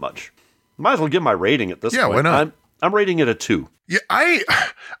game that much. Might as well give my rating at this point. Yeah, why not? I'm rating it a 2. Yeah,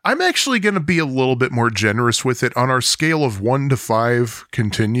 I'm actually going to be a little bit more generous with it on our scale of 1 to 5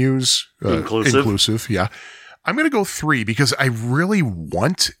 continues. Inclusive, yeah. I'm going to go 3 because I really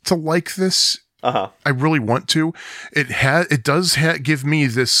want to like this. Uh-huh. I really want to. It does give me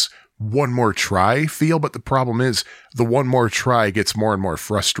this one more try feel, but the problem is the one more try gets more and more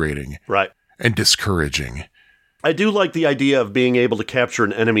frustrating. Right. And discouraging. I do like the idea of being able to capture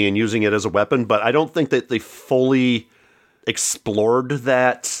an enemy and using it as a weapon, but I don't think that they fully explored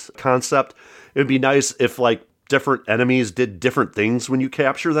that concept. It would be nice if like different enemies did different things when you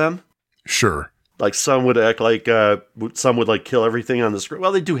capture them. Sure. Like some would act like some would like kill everything on the screen.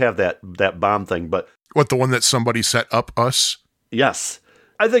 Well, they do have that bomb thing, but what, the one that somebody set up us? Yes.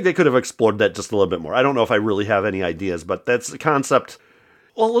 I think they could have explored that just a little bit more. I don't know if I really have any ideas, but that's the concept.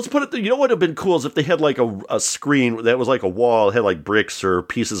 Well, let's put it, you know what would have been cool is if they had like a screen that was like a wall, it had like bricks or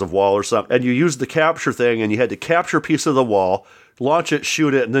pieces of wall or something, and you used the capture thing and you had to capture a piece of the wall, launch it,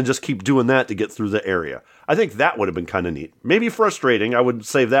 shoot it, and then just keep doing that to get through the area. I think that would have been kind of neat. Maybe frustrating. I would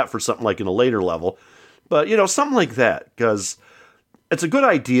save that for something like in a later level. But, something like that, because it's a good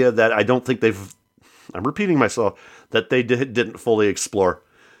idea that I don't think I'm repeating myself, that they didn't fully explore.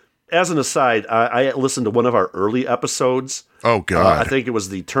 As an aside, I listened to one of our early episodes. Oh, God. I think it was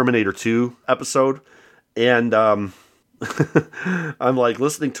the Terminator 2 episode. And I'm like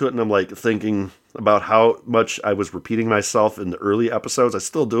listening to it and I'm like thinking about how much I was repeating myself in the early episodes. I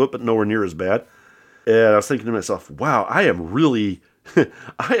still do it, but nowhere near as bad. And I was thinking to myself, wow, I am really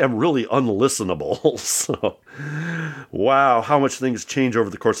unlistenable. So, wow, how much things change over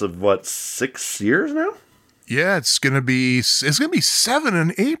the course of 6 years now? Yeah, it's gonna be 7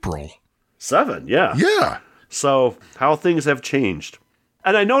 in April. 7, yeah. Yeah. So how things have changed.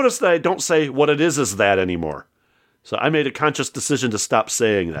 And I noticed that I don't say what it is that anymore. So I made a conscious decision to stop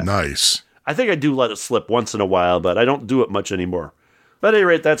saying that. Nice. I think I do let it slip once in a while, but I don't do it much anymore. But at any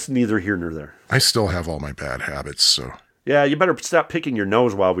rate, that's neither here nor there. I still have all my bad habits, so. Yeah, you better stop picking your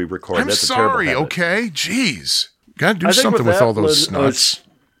nose while we record. I'm That's a terrible sorry, habit. okay? Jeez. Gotta do I think something with that, all those snuts.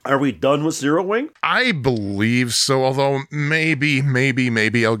 Are we done with Zero Wing? I believe so, although maybe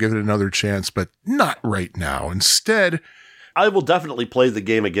I'll give it another chance, but not right now. Instead, I will definitely play the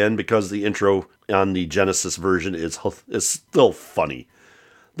game again because the intro on the Genesis version is still funny.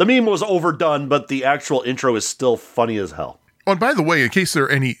 The meme was overdone, but the actual intro is still funny as hell. oh, and by the way, in case there are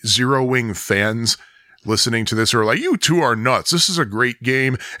any Zero Wing fans listening to this who are like, you two are nuts, this is a great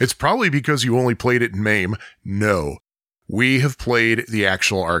game, it's probably because you only played it in MAME. No. We have played the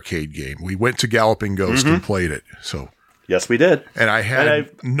actual arcade game. We went to Galloping Ghost and played it. So, Yes, we did. and I had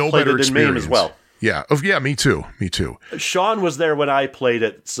I've no played better it in MAME experience as well. Yeah. Oh, yeah. Me too. Sean was there when I played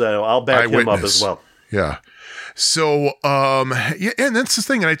it, so I'll back him up as well. Yeah. So, yeah, and that's the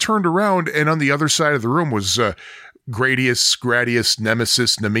thing. And I turned around, and on the other side of the room was Gradius,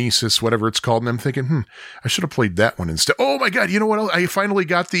 Nemesis, whatever it's called. And I'm thinking, I should have played that one instead. Oh my God! You know what else? I finally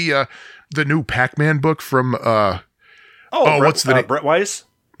got the new Pac-Man book from. What's the name? Brett Weiss?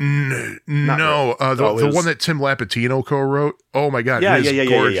 No, Brett. the one that Tim Lapatino co-wrote. Oh my God, it is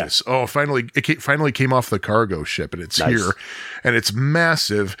gorgeous. Oh, finally, it finally came off the cargo ship, and it's here, and it's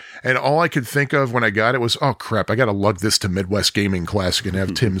massive. And all I could think of when I got it was, oh crap, I got to lug this to Midwest Gaming Classic and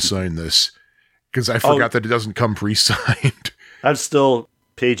have Tim sign this, because I forgot that it doesn't come pre-signed. I'm still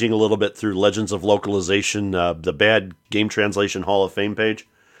paging a little bit through Legends of Localization, the bad game translation Hall of Fame page.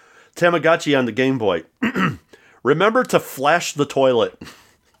 Tamagotchi on the Game Boy. Remember to flash the toilet.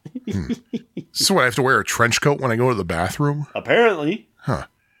 So I have to wear a trench coat when I go to the bathroom? Apparently.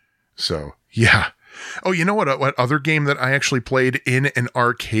 So, yeah. Oh, you know what other game that I actually played in an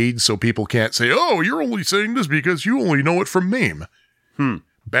arcade so people can't say, oh, you're only saying this because you only know it from MAME.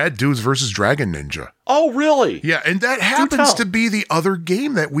 Bad Dudes versus Dragon Ninja. Oh, really? Yeah, and that happens to be the other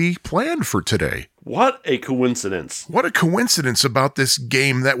game that we planned for today. What a coincidence. What a coincidence about this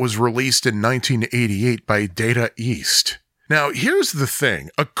game that was released in 1988 by Data East. Now, here's the thing.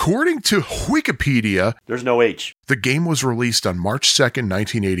 According to Wikipedia, there's no H. The game was released on March 2nd,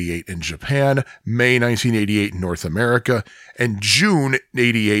 1988 in Japan, May 1988 in North America, and June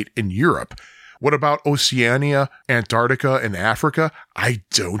 88 in Europe. What about Oceania, Antarctica, and Africa? I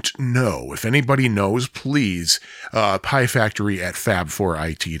don't know. If anybody knows, please,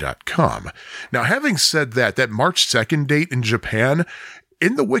 piefactory@fab4it.com. Now, having said that, that March 2nd date in Japan,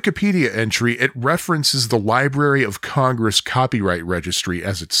 in the Wikipedia entry, it references the Library of Congress Copyright Registry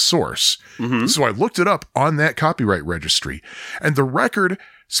as its source. So I looked it up on that copyright registry, and the record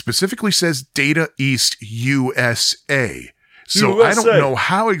specifically says Data East USA. So I don't know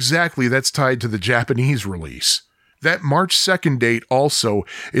how exactly that's tied to the Japanese release. That March 2nd date also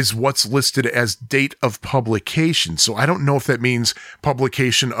is what's listed as date of publication. So I don't know if that means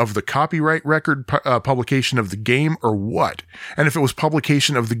publication of the copyright record, publication of the game, or what. And if it was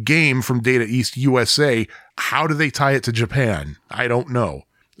publication of the game from Data East USA, how do they tie it to Japan? I don't know.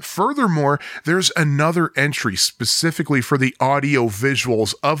 Furthermore, there's another entry specifically for the audio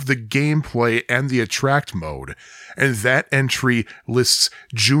visuals of the gameplay and the attract mode, and that entry lists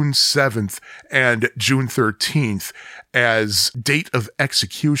June 7th and June 13th as date of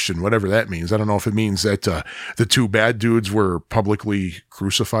execution, whatever that means. I don't know if it means that the two bad dudes were publicly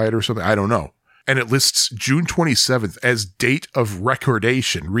crucified or something. I don't know. And it lists June 27th as date of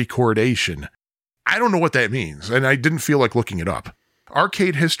recordation. I don't know what that means, and I didn't feel like looking it up.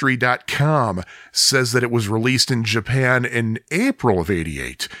 ArcadeHistory.com says that it was released in Japan in April of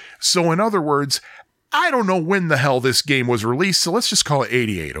 88. So in other words, I don't know when the hell this game was released, so let's just call it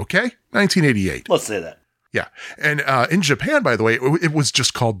 88, okay? 1988. Let's say that. Yeah. And in Japan, by the way, it was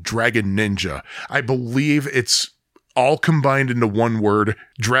just called Dragon Ninja. I believe it's all combined into one word,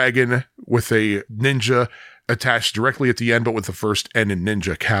 dragon with a ninja attached directly at the end, but with the first N in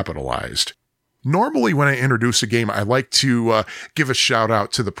ninja capitalized. Normally, when I introduce a game, I like to give a shout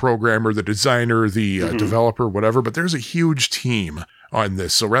out to the programmer, the designer, the developer, whatever, but there's a huge team on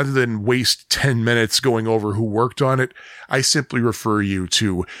this. So rather than waste 10 minutes going over who worked on it, I simply refer you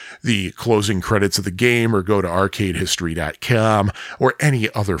to the closing credits of the game or go to arcadehistory.com or any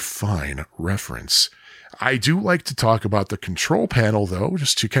other fine reference. I do like to talk about the control panel, though,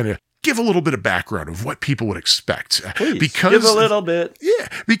 just to kind of give a little bit of background of what people would expect. Please, give a little bit. Yeah,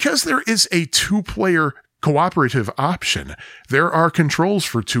 because there is a two-player cooperative option. There are controls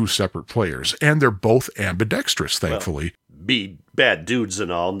for two separate players, and they're both ambidextrous, thankfully. Well, be bad dudes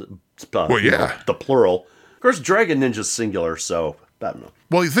and all. Well, yeah. The plural. Of course, Dragon Ninja's singular, so I don't know.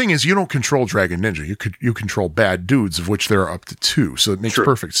 Well, the thing is, you don't control Dragon Ninja. You control bad dudes, of which there are up to 2. So it makes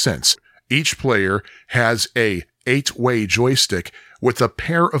perfect sense. Each player has a 8-way joystick with a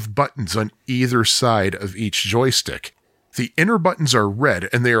pair of buttons on either side of each joystick. The inner buttons are red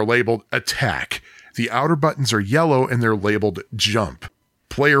and they are labeled attack. The outer buttons are yellow and they're labeled jump.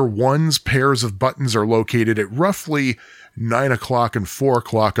 Player 1's pairs of buttons are located at roughly 9 o'clock and 4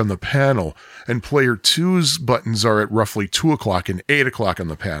 o'clock on the panel, and player 2's buttons are at roughly 2 o'clock and 8 o'clock on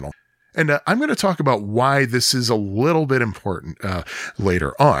the panel. And I'm going to talk about why this is a little bit important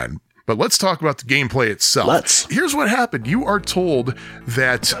later on. But let's talk about the gameplay itself. Here's what happened. You are told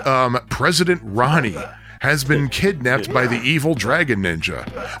that President Ronnie has been kidnapped by the evil Dragon Ninja.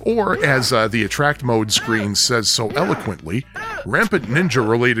 Or, as the Attract Mode screen says so eloquently, rampant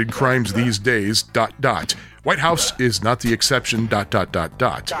ninja-related crimes these days, ... White House is not the exception, ...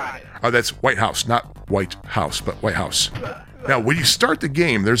 That's White House, not White House, but White House. Now, when you start the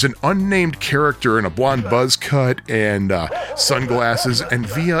game, there's an unnamed character in a blonde buzz cut and sunglasses, and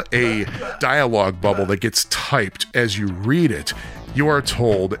via a dialogue bubble that gets typed as you read it, you are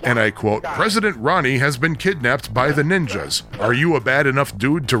told, and I quote, President Ronnie has been kidnapped by the ninjas. Are you a bad enough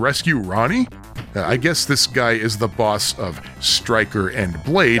dude to rescue Ronnie? I guess this guy is the boss of Stryker and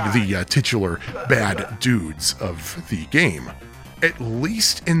Blade, the titular bad dudes of the game. At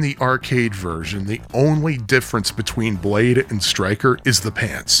least in the arcade version, the only difference between Blade and Stryker is the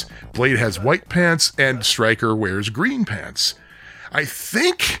pants. Blade has white pants and Stryker wears green pants. I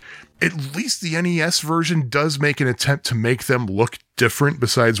think at least the NES version does make an attempt to make them look different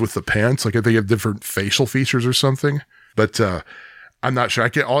besides with the pants. Like if they have different facial features or something. But I'm not sure.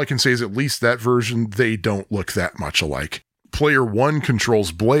 All I can say is at least that version, they don't look that much alike. Player 1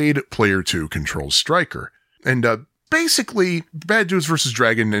 controls Blade, player 2 controls Stryker. And basically, Bad Dudes vs.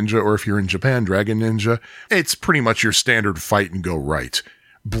 Dragon Ninja, or if you're in Japan, Dragon Ninja, it's pretty much your standard fight and go right.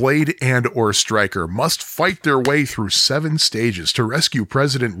 Blade and or Stryker must fight their way through 7 stages to rescue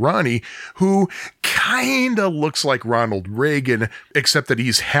President Ronnie, who kinda looks like Ronald Reagan, except that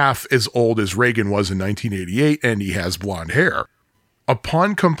he's half as old as Reagan was in 1988 and he has blonde hair.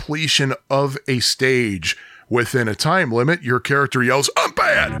 Upon completion of a stage within a time limit, your character yells, I'm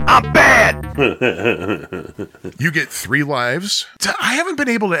bad! I'm bad! You get 3 lives. I haven't been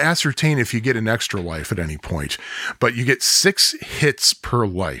able to ascertain if you get an extra life at any point, but you get 6 hits per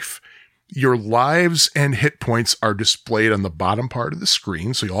life. Your lives and hit points are displayed on the bottom part of the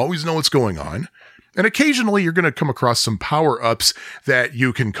screen, so you always know what's going on. And occasionally you're going to come across some power-ups that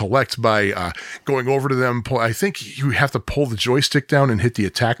you can collect by going over to them. I think you have to pull the joystick down and hit the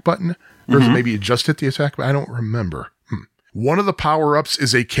attack button. Or maybe you just hit the attack button. I don't remember. One of the power-ups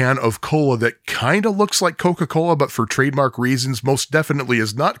is a can of cola that kind of looks like Coca-Cola, but for trademark reasons, most definitely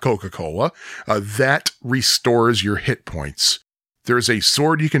is not Coca-Cola. That restores your hit points. There's a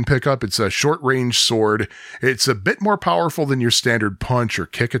sword you can pick up. It's a short-range sword. It's a bit more powerful than your standard punch or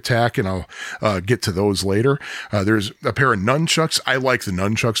kick attack, and I'll get to those later. There's a pair of nunchucks. I like the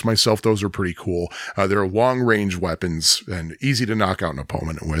nunchucks myself. Those are pretty cool. They're long-range weapons and easy to knock out an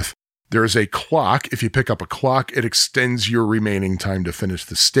opponent with. There's a clock. If you pick up a clock, it extends your remaining time to finish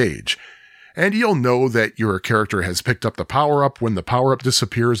the stage. And you'll know that your character has picked up the power-up when the power-up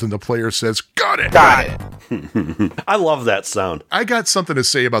disappears and the player says, Got it! Got it! I love that sound. I got something to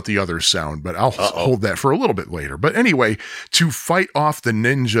say about the other sound, but I'll hold that for a little bit later. But anyway, to fight off the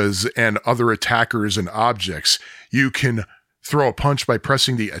ninjas and other attackers and objects, you can throw a punch by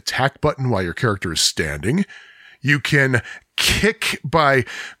pressing the attack button while your character is standing. You can kick by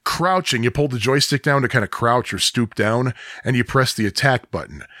crouching. You pull the joystick down to kind of crouch or stoop down, and you press the attack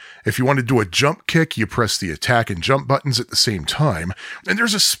button. If you want to do a jump kick, you press the attack and jump buttons at the same time. And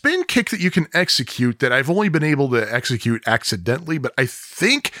there's a spin kick that you can execute that I've only been able to execute accidentally, but I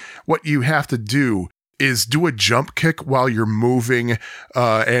think what you have to do is do a jump kick while you're moving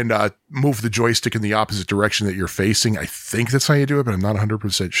and move the joystick in the opposite direction that you're facing. I think that's how you do it, but I'm not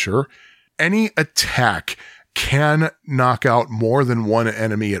 100% sure. Any attack can knock out more than one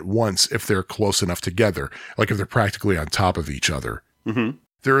enemy at once if they're close enough together, like if they're practically on top of each other. Mm-hmm.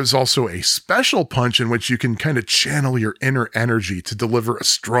 There is also a special punch in which you can kind of channel your inner energy to deliver a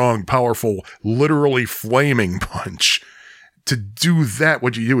strong, powerful, literally flaming punch. To do that,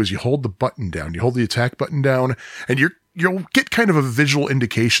 what you do is you hold the button down, you hold the attack button down, and you'll get kind of a visual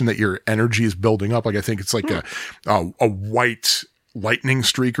indication that your energy is building up. Like I think it's like a white lightning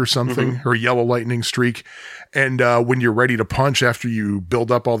streak or something, or a yellow lightning streak. And when you're ready to punch after you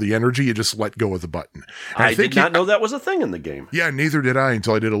build up all the energy, you just let go of the button. I did not know that was a thing in the game. Yeah, neither did I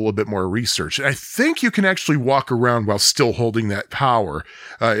until I did a little bit more research. And I think you can actually walk around while still holding that power.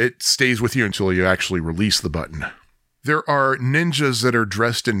 It stays with you until you actually release the button. There are ninjas that are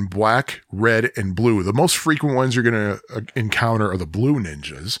dressed in black, red, and blue. The most frequent ones you're going to encounter are the blue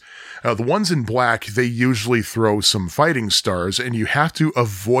ninjas. The ones in black, they usually throw some fighting stars, and you have to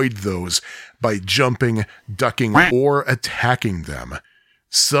avoid those by jumping, ducking, or attacking them.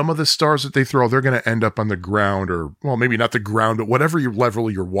 Some of the stars that they throw, they're going to end up on the ground, or, well, maybe not the ground, but whatever level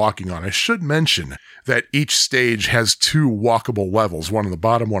you're walking on. I should mention that each stage has 2 walkable levels, one on the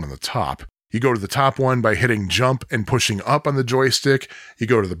bottom, one on the top. You go to the top one by hitting jump and pushing up on the joystick. You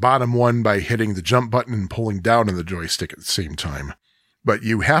go to the bottom one by hitting the jump button and pulling down on the joystick at the same time. But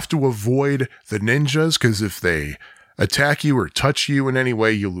you have to avoid the ninjas, because if they attack you or touch you in any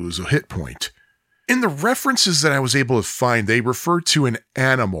way, you lose a hit point. In the references that I was able to find, they refer to an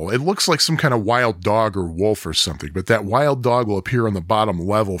animal. It looks like some kind of wild dog or wolf or something, but that wild dog will appear on the bottom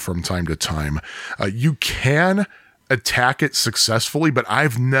level from time to time. You can attack it successfully, but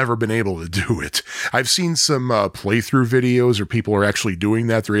I've never been able to do it. I've seen some playthrough videos where people are actually doing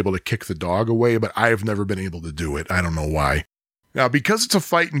that. They're able to kick the dog away, but I've never been able to do it. I don't know why. Now, because it's a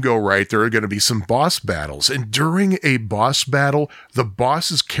fight and go right, there are going to be some boss battles. And during a boss battle, the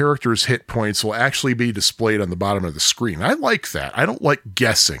boss's character's hit points will actually be displayed on the bottom of the screen. I like that. I don't like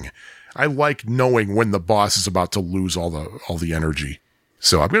guessing. I like knowing when the boss is about to lose all the energy.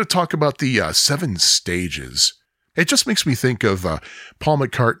 So I'm going to talk about the 7 stages. It just makes me think of Paul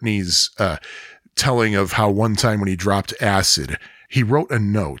McCartney's telling of how one time when he dropped acid, he wrote a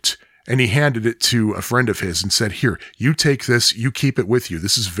note and he handed it to a friend of his and said, "Here, you take this, you keep it with you.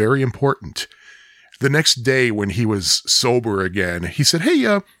 This is very important." The next day when he was sober again, he said, "Hey,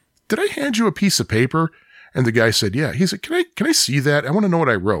 did I hand you a piece of paper?" And the guy said, "Yeah." He said, Can I see that? I want to know what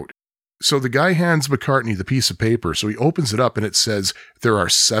I wrote." So the guy hands McCartney the piece of paper. So he opens it up and it says, there are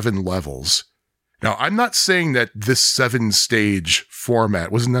 7 levels. Now, I'm not saying that this 7-stage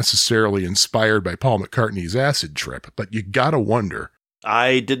format was necessarily inspired by Paul McCartney's acid trip, but you gotta wonder.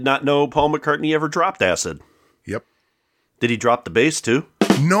 I did not know Paul McCartney ever dropped acid. Yep. Did he drop the bass too?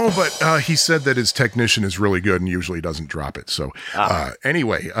 No, but he said that his technician is really good and usually doesn't drop it. So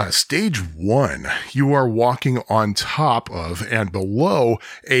anyway, stage 1, you are walking on top of and below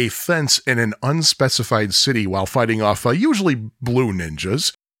a fence in an unspecified city while fighting off usually blue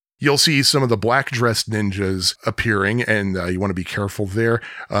ninjas. You'll see some of the black-dressed ninjas appearing, and you want to be careful there.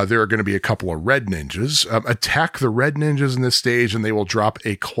 There are going to be a couple of red ninjas. Attack the red ninjas in this stage, and they will drop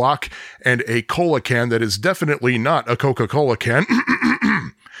a clock and a cola can that is definitely not a Coca-Cola can.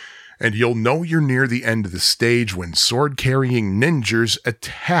 And you'll know you're near the end of the stage when sword-carrying ninjas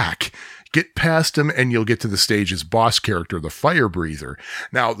attack. Get past him, and you'll get to the stage's boss character, the Fire Breather.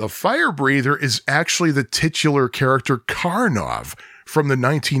 Now, the Fire Breather is actually the titular character Karnov from the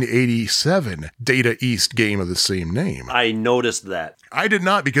 1987 Data East game of the same name. I noticed that. I did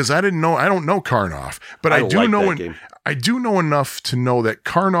not, because I don't know Karnov, but I do know enough to know that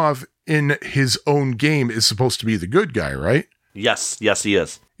Karnov in his own game is supposed to be the good guy, right? Yes, he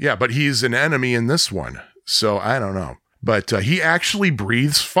is. Yeah, but he's an enemy in this one, so I don't know. But he actually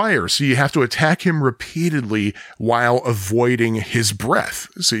breathes fire, so you have to attack him repeatedly while avoiding his breath.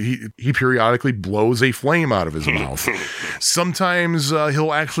 So he periodically blows a flame out of his mouth. Sometimes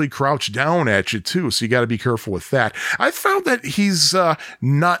he'll actually crouch down at you too, so you got to be careful with that. I found that he's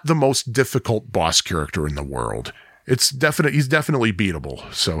not the most difficult boss character in the world. He's definitely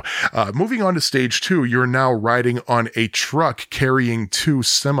beatable. So moving on to stage 2, you're now riding on a truck carrying 2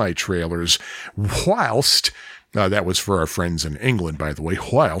 semi-trailers whilst... that was for our friends in England, by the way,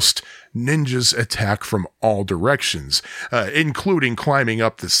 whilst ninjas attack from all directions, including climbing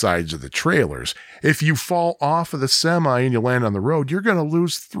up the sides of the trailers. If you fall off of the semi and you land on the road, you're going to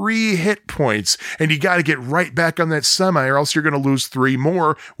lose 3 hit points, and you got to get right back on that semi, or else you're going to lose 3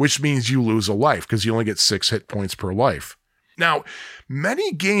 more, which means you lose a life, because you only get 6 hit points per life. Now,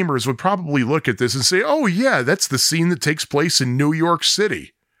 many gamers would probably look at this and say, oh yeah, that's the scene that takes place in New York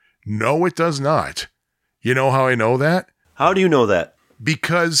City. No, it does not. You know how I know that? How do you know that?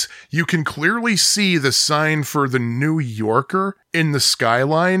 Because you can clearly see the sign for the New Yorker in the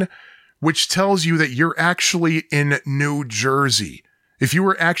skyline, which tells you that you're actually in New Jersey. If you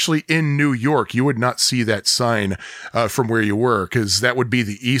were actually in New York, you would not see that sign from where you were, because that would be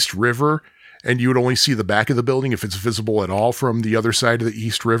the East River, and you would only see the back of the building if it's visible at all from the other side of the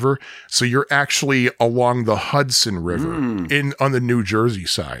East River. So you're actually along the Hudson River on the New Jersey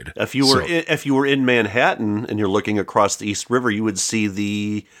side. If you were in Manhattan and you're looking across the East River, you would see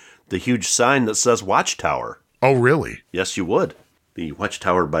the huge sign that says Watchtower. Oh, really? Yes, you would. The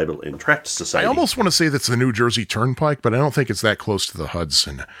Watchtower Bible and Tract Society. I almost want to say that's the New Jersey Turnpike, but I don't think it's that close to the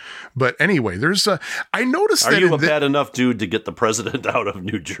Hudson. But anyway, there's I noticed that... Are you a bad enough dude to get the president out of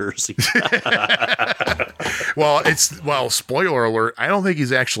New Jersey? Well, spoiler alert, I don't think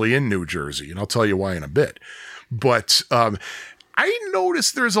he's actually in New Jersey, and I'll tell you why in a bit. But I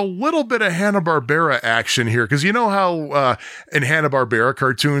noticed there's a little bit of Hanna-Barbera action here, because you know how in Hanna-Barbera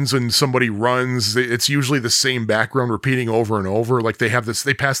cartoons, when somebody runs, it's usually the same background repeating over and over. Like they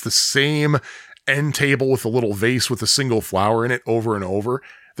pass the same end table with a little vase with a single flower in it over and over.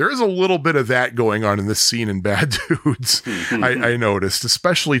 There is a little bit of that going on in this scene in Bad Dudes, I noticed,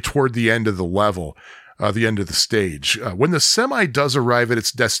 especially toward the end of the level. The end of the stage. When the semi does arrive at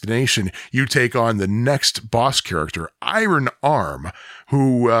its destination, you take on the next boss character, Iron Arm,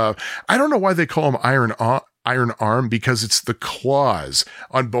 who, I don't know why they call him Iron Arm, because it's the claws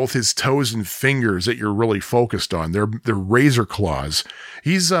on both his toes and fingers that you're really focused on. They're razor claws.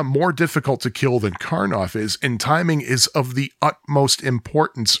 He's more difficult to kill than Karnoff is, and timing is of the utmost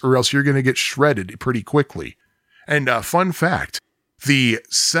importance, or else you're going to get shredded pretty quickly. And fun fact, the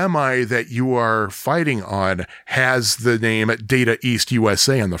semi that you are fighting on has the name Data East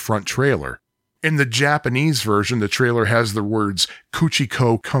USA on the front trailer. In the Japanese version, the trailer has the words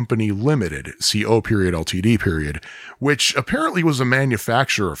Kuchiko Company Limited, CO period LTD period, which apparently was a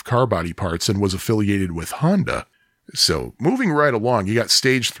manufacturer of car body parts and was affiliated with Honda. So moving right along, you got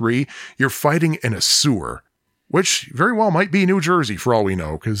stage 3, you're fighting in a sewer, which very well might be New Jersey for all we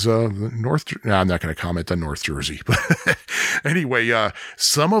know, because I'm not going to comment on North Jersey. But anyway,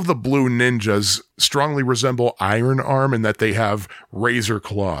 some of the blue ninjas strongly resemble Iron Arm in that they have razor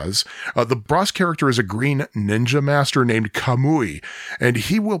claws. The boss character is a green ninja master named Kamui, and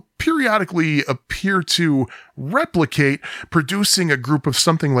he will periodically appear to replicate, producing a group of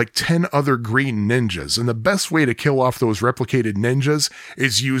something like 10 other green ninjas. And the best way to kill off those replicated ninjas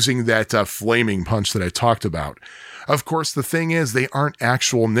is using that flaming punch that I talked about. Of course, the thing is, they aren't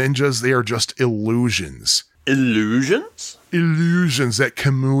actual ninjas, they are just illusions. Illusions? Illusions that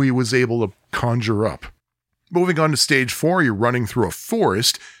Kamui was able to conjure up. Moving on to stage 4, you're running through a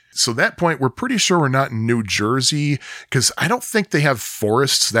forest. So at that point, we're pretty sure we're not in New Jersey, because I don't think they have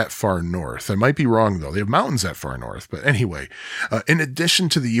forests that far north. I might be wrong, though. They have mountains that far north. But anyway, in addition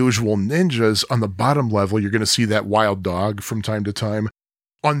to the usual ninjas, on the bottom level, you're going to see that wild dog from time to time.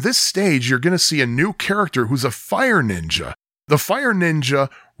 On this stage, you're going to see a new character who's a fire ninja. The fire ninja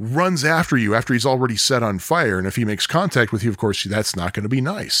runs after you after he's already set on fire, and if he makes contact with you, of course, that's not going to be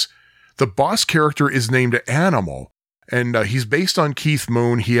nice. The boss character is named Animal, and he's based on Keith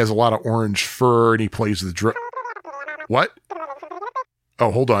Moon. He has a lot of orange fur, and he plays the What?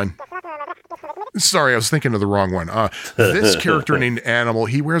 Oh, hold on. Sorry, I was thinking of the wrong one. This character named Animal,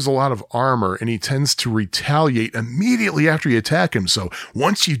 he wears a lot of armor, and he tends to retaliate immediately after you attack him. So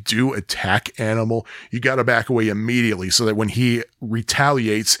once you do attack Animal, you got to back away immediately so that when he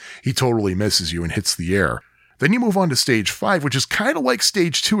retaliates, he totally misses you and hits the air. Then you move on to stage 5, which is kind of like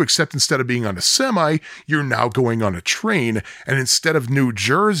stage 2, except instead of being on a semi, you're now going on a train. And instead of New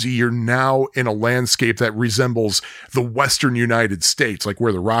Jersey, you're now in a landscape that resembles the Western United States, like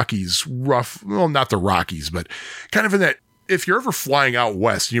where the Rockies not the Rockies, but kind of in that, if you're ever flying out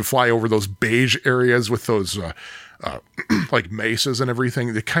west and you fly over those beige areas with those like mesas and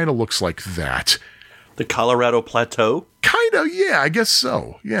everything, it kind of looks like that. The Colorado Plateau? Kind of, yeah, I guess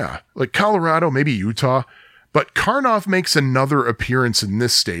so. Yeah, like Colorado, maybe Utah. But Karnoff makes another appearance in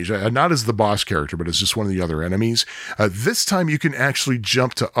this stage, not as the boss character, but as just one of the other enemies. This time you can actually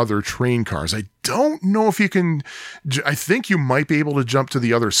jump to other train cars. I don't know if you can, I think you might be able to jump to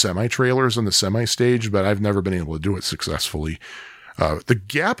the other semi-trailers on the semi-stage, but I've never been able to do it successfully. The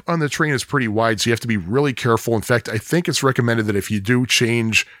gap on the train is pretty wide, so you have to be really careful. In fact, I think it's recommended that if you do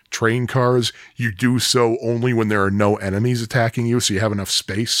change train cars, you do so only when there are no enemies attacking you, so you have enough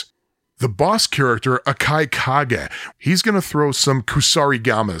space. The boss character, Akai Kage, he's going to throw some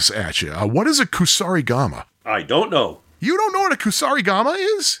Kusarigamas at you. What is a Kusarigama? I don't know. You don't know what a Kusarigama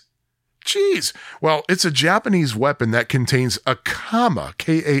is? Jeez. Well, it's a Japanese weapon that contains a kama,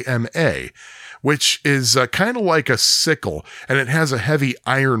 K-A-M-A, which is kind of like a sickle, and it has a heavy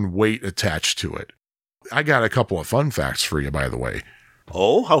iron weight attached to it. I got a couple of fun facts for you, by the way.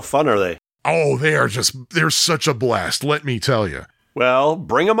 Oh, how fun are they? Oh, they're such a blast, let me tell you. Well,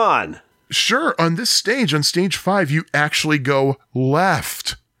 bring them on. Sure, on this stage, on stage 5, you actually go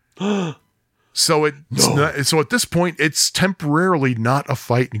left. So at this point, it's temporarily not a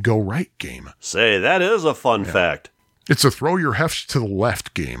fight and go right game. Say, that is a fun fact. It's a throw your heft to the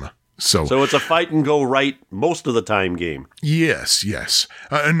left game. So it's a fight and go right most of the time game. Yes.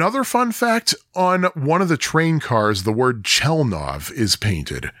 Another fun fact, on one of the train cars, the word Chelnov is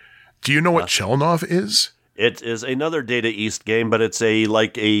painted. Do you know what Chelnov is? It is another Data East game, but it's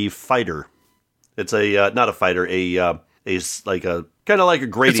like a fighter. It's not a fighter, kind of like a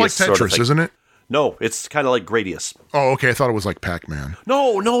Gradius. It's like Tetris, sort of thing. Isn't it? No, it's kind of like Gradius. Oh, okay. I thought it was like Pac-Man.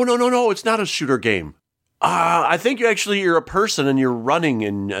 No. It's not a shooter game. I think you're a person and you're running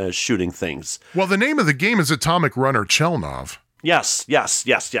and shooting things. Well, the name of the game is Atomic Runner Chelnov. Yes. And I'm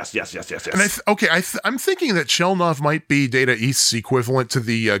thinking that Chelnov might be Data East's equivalent to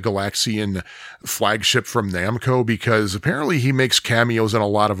the Galaxian flagship from Namco, because apparently he makes cameos in a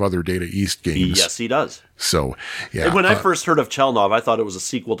lot of other Data East games. Yes, he does. So, yeah. And when I first heard of Chelnov, I thought it was a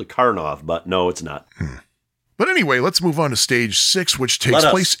sequel to Karnov, but no, it's not. But anyway, let's move on to stage 6, which takes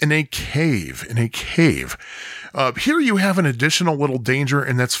place in a cave. Here you have an additional little danger,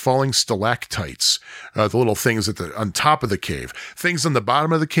 and that's falling stalactites. The little things on top of the cave. Things on the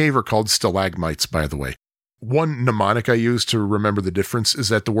bottom of the cave are called stalagmites, by the way. One mnemonic I use to remember the difference is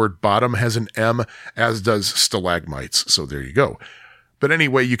that the word bottom has an M, as does stalagmites. So there you go. But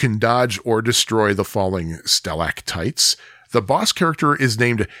anyway, you can dodge or destroy the falling stalactites. The boss character is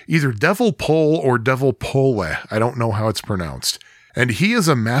named either Devil Pole or Devil Pole. I don't know how it's pronounced. And he is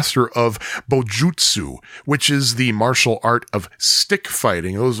a master of Bojutsu, which is the martial art of stick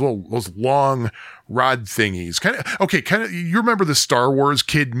fighting. Those long rod thingies. You remember the Star Wars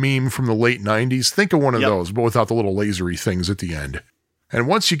kid meme from the late 90s? Think of one of those, but without the little lasery things at the end. And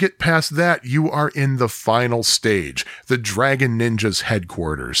once you get past that, you are in the final stage, the Dragon Ninja's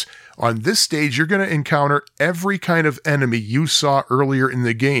headquarters. On this stage, you're going to encounter every kind of enemy you saw earlier in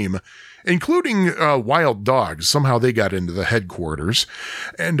the game, including wild dogs. Somehow they got into the headquarters.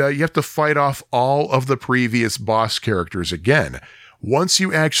 And you have to fight off all of the previous boss characters again. Once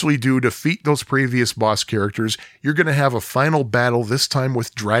you actually do defeat those previous boss characters, you're going to have a final battle, this time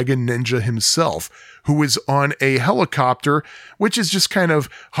with Dragon Ninja himself, who is on a helicopter, which is just kind of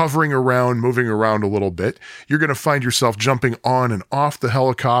hovering around, moving around a little bit. You're going to find yourself jumping on and off the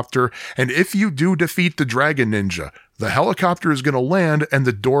helicopter, and if you do defeat the Dragon Ninja, the helicopter is going to land and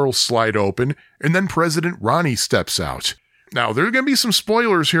the door will slide open, and then President Ronnie steps out. Now, there are going to be some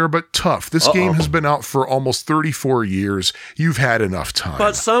spoilers here, but tough. This game has been out for almost 34 years. You've had enough time.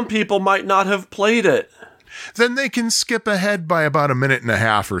 But some people might not have played it. Then they can skip ahead by about a minute and a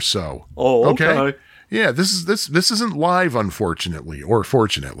half or so. Oh, okay. Yeah, this isn't live, unfortunately, or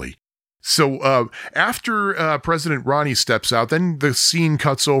fortunately. So after President Ronnie steps out, then the scene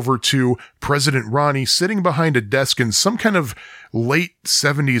cuts over to President Ronnie sitting behind a desk in some kind of late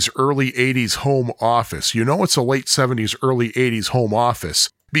 70s, early 80s home office. You know it's a late 70s, early 80s home office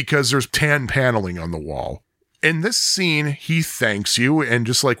because there's tan paneling on the wall. In this scene, he thanks you, and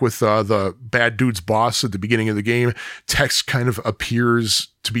just like with the bad dude's boss at the beginning of the game, text kind of appears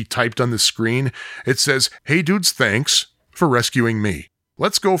to be typed on the screen. It says, "Hey dudes, thanks for rescuing me.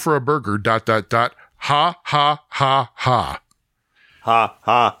 Let's go for a burger, ... Ha, ha, ha, ha. Ha,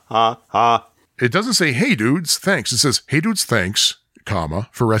 ha, ha, ha. It doesn't say, "Hey dudes, thanks." It says, "Hey dudes, thanks, comma,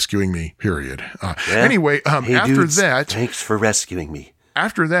 for rescuing me, period." Anyway, hey, after dudes, that... Thanks for rescuing me.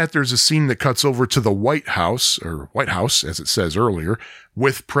 After that, there's a scene that cuts over to the White House, as it says earlier,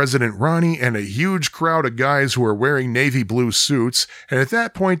 with President Ronnie and a huge crowd of guys who are wearing navy blue suits, and at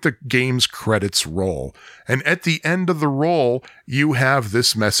that point, the game's credits roll. And at the end of the roll, you have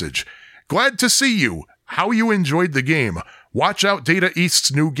this message. "Glad to see you. How you enjoyed the game. Watch out Data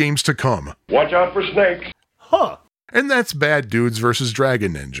East's new games to come. Watch out for snakes. Huh. And that's Bad Dudes versus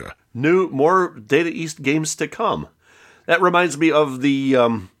Dragon Ninja. More Data East games to come. That reminds me of the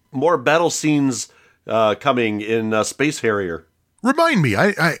more battle scenes coming in Space Harrier. Remind me,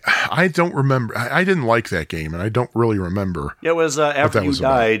 I don't remember. I didn't like that game, and I don't really remember. Yeah, it was after you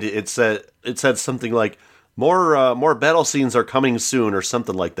died. It said something like more battle scenes are coming soon, or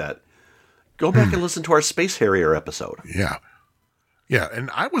something like that. Go back and listen to our Space Harrier episode. Yeah, and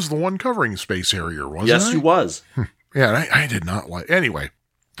I was the one covering Space Harrier, wasn't I? Yes, you was. Yeah, I did not like. Anyway.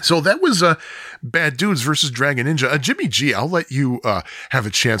 So that was Bad Dudes versus Dragon Ninja. Jimmy G, I'll let you have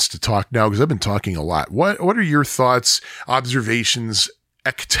a chance to talk now because I've been talking a lot. What are your thoughts, observations,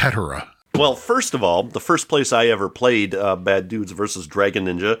 etc.? Well, first of all, the first place I ever played Bad Dudes versus Dragon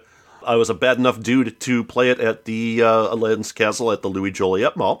Ninja, I was a bad enough dude to play it at the Aladdin's Castle at the Louis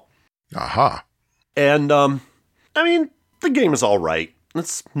Joliet Mall. Aha. And, I mean, the game is all right.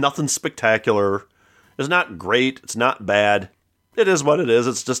 It's nothing spectacular. It's not great. It's not bad. It is what it is.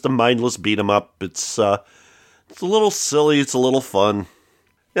 It's just a mindless beat 'em up. It's a little silly. It's a little fun.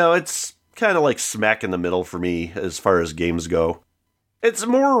 You know, it's kind of like smack in the middle for me as far as games go. It's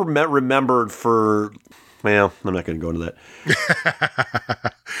more remembered for... Well, I'm not going to go into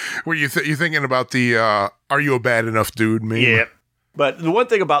that. Were you thinking about the "Are you a bad enough dude" meme? Yeah. But the one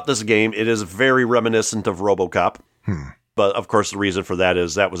thing about this game, it is very reminiscent of RoboCop. But, of course, the reason for that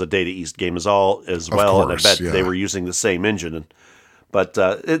is that was a Data East game as well. And I bet they were using the same engine. But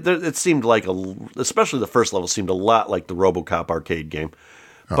it seemed like, especially the first level, seemed a lot like the RoboCop arcade game.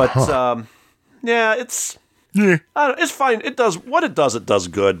 But, yeah, it's fine. It does what it does. It does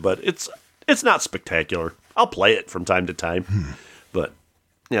good, but it's not spectacular. I'll play it from time to time, but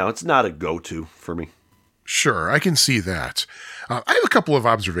it's not a go-to for me. Sure, I can see that. I have a couple of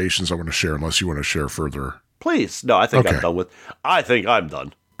observations I want to share, unless you want to share further. Please, no, I think I think I'm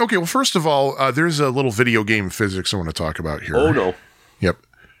done. Okay, well, first of all, there's a little video game physics I want to talk about here. Oh no! Yep.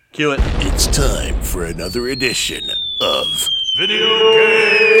 Cue it. It's time for another edition of Video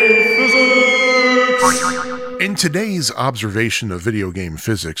Game Physics! In today's observation of video game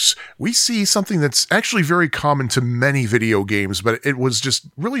physics, we see something that's actually very common to many video games, but it was just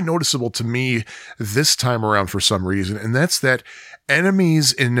really noticeable to me this time around for some reason, and that's that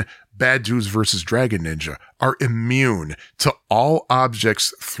enemies in Bad Dudes vs. Dragon Ninja are immune to all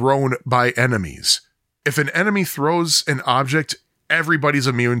objects thrown by enemies. If an enemy throws an object, everybody's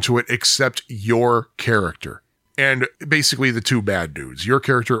immune to it except your character. And basically the two bad dudes, your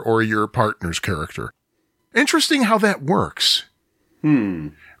character or your partner's character. Interesting how that works.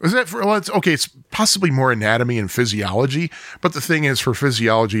 Is that okay, it's possibly more anatomy and physiology, but the thing is, for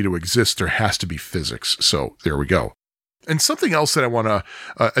physiology to exist, there has to be physics. So there we go. And something else that I want to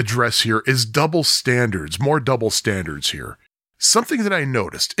address here is double standards, more double standards here. Something that I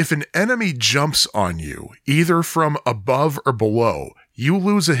noticed, if an enemy jumps on you, either from above or below, you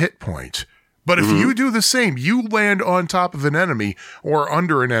lose a hit point. But if you do the same, you land on top of an enemy or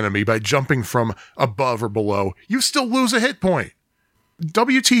under an enemy by jumping from above or below, you still lose a hit point.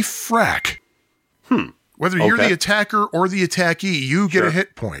 WT frack. Whether you're the attacker or the attackee, you get a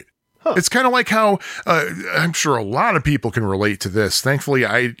hit point. It's kind of like how, I'm sure a lot of people can relate to this. Thankfully,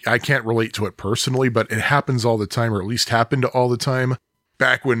 I can't relate to it personally, but it happens all the time, or at least happened all the time.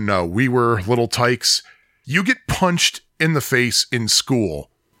 Back when we were little tykes, you get punched in the face in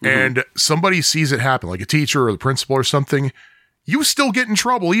school, and somebody sees it happen, like a teacher or the principal or something, you still get in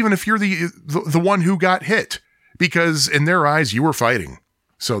trouble, even if you're the one who got hit, because in their eyes, you were fighting.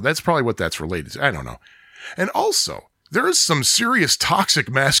 So that's probably what that's related to. I don't know. And also, there is some serious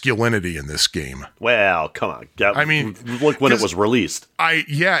toxic masculinity in this game. Well, come on. I mean, look when it was released.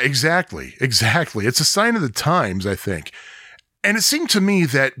 Yeah, exactly. It's a sign of the times, I think. And it seemed to me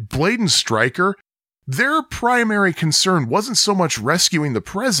that Blade and Stryker, their primary concern wasn't so much rescuing the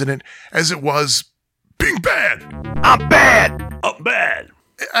president as it was being bad. I'm bad. I'm bad.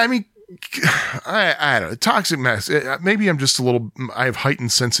 I mean, I don't know. Toxic mess. Maybe I'm just I have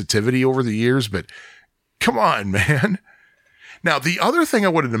heightened sensitivity over the years, but come on, man. Now, the other thing I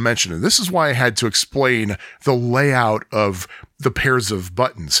wanted to mention, and this is why I had to explain the layout of the pairs of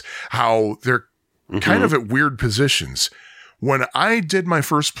buttons, how they're kind of at weird positions. When I did my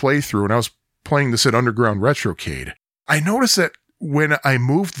first playthrough, and I was playing this at Underground Retrocade, I noticed that when I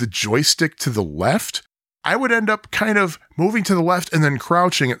moved the joystick to the left, I would end up kind of moving to the left and then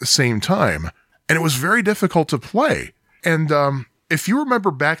crouching at the same time. And it was very difficult to play. And if you remember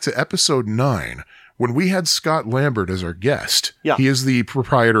back to episode 9, when we had Scott Lambert as our guest, he is the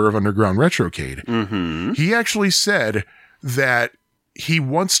proprietor of Underground Retrocade. He actually said that he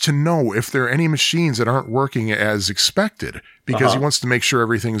wants to know if there are any machines that aren't working as expected, because he wants to make sure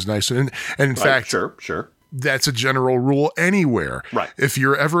everything's nice. And in fact, sure. That's a general rule anywhere. Right. If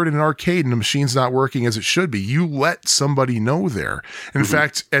you're ever at an arcade and the machine's not working as it should be, you let somebody know there. In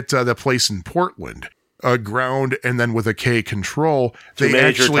fact, at the place in Portland, Ground and then with a K Control, they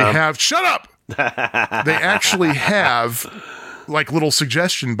actually have... Shut up! They actually have like little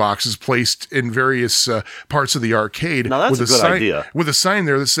suggestion boxes placed in various parts of the arcade. Now that's with a good idea. With a sign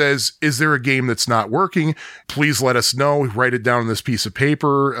there that says, is there a game that's not working? Please let us know. Write it down on this piece of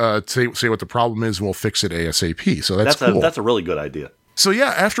paper. Say what the problem is, and we'll fix it ASAP. So that's cool. That's a really good idea. So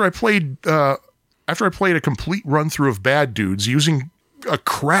yeah, after I played a complete run through of Bad Dudes using a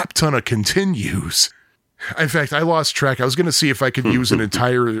crap ton of continues. In fact, I lost track. I was going to see if I could use an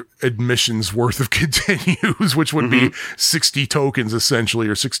entire admission's worth of continues, which would be 60 tokens essentially,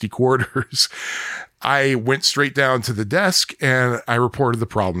 or 60 quarters. I went straight down to the desk and I reported the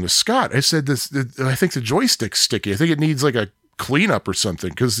problem to Scott. I said, I think the joystick's sticky. I think it needs like a cleanup or something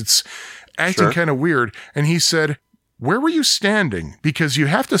because it's acting kind of weird. And he said, where were you standing? Because you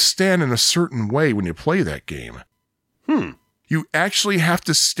have to stand in a certain way when you play that game. You actually have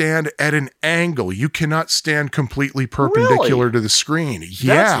to stand at an angle. You cannot stand completely perpendicular to the screen.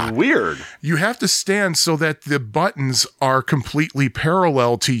 That's weird. You have to stand so that the buttons are completely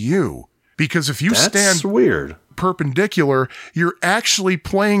parallel to you. Because if you stand weird. perpendicular, you're actually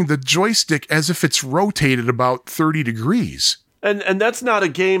playing the joystick as if it's rotated about 30 degrees. And that's not a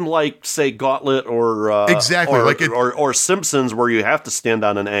game like, say, Gauntlet or Exactly, or Simpsons, where you have to stand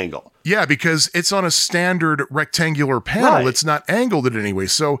on an angle. Yeah, because it's on a standard rectangular panel. Right. It's not angled in any way.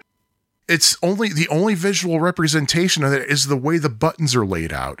 So it's the only visual representation of it is the way the buttons are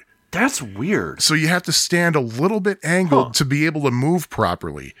laid out. That's weird. So you have to stand a little bit angled to be able to move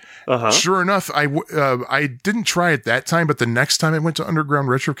properly. Sure enough, I didn't try it that time, but the next time I went to Underground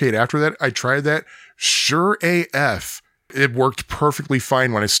Retrocade after that, I tried that. Sure AF. It worked perfectly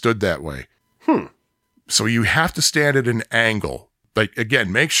fine when I stood that way. So you have to stand at an angle. Like, again,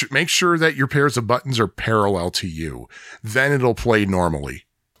 make sure that your pairs of buttons are parallel to you. Then it'll play normally.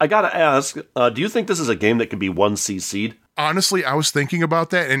 I gotta ask, do you think this is a game that can be 1cc'd? Honestly, I was thinking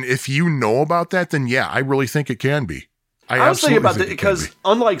about that, and if you know about that, then yeah, I really think it can be. I was thinking about that because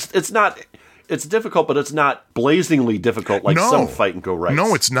unlike it's difficult, but it's not blazingly difficult like some fight and go rights.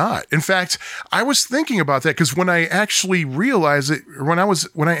 No, it's not. In fact, I was thinking about that because when I actually realized it, when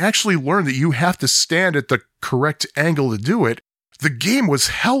I actually learned that you have to stand at the correct angle to do it, the game was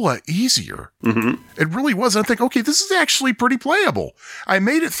hella easier. It really was. And I think, okay, this is actually pretty playable. I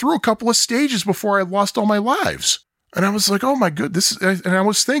made it through a couple of stages before I lost all my lives. And I was like, oh my good, and I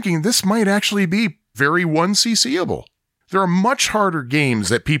was thinking this might actually be very 1cc'able. There are much harder games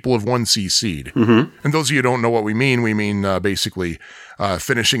that people have 1cc'd. And those of you who don't know what we mean basically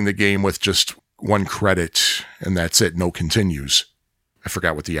finishing the game with just 1 credit, and that's it, no continues. I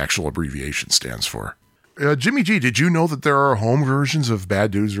forgot what the actual abbreviation stands for. Jimmy G, did you know that there are home versions of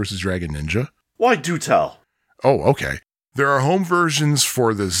Bad Dudes vs. Dragon Ninja? Why do tell? Oh, okay. There are home versions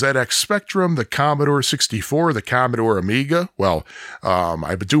for the ZX Spectrum, the Commodore 64, the Commodore Amiga. Well,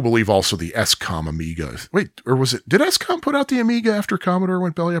 I do believe also the SCOM Amiga. Wait, or was it, did SCOM put out the Amiga after Commodore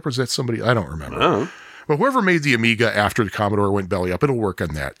went belly up, or is that somebody? I don't remember. But whoever made the Amiga after the Commodore went belly up, it'll work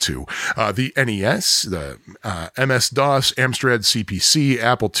on that too. The NES, the MS-DOS, Amstrad CPC,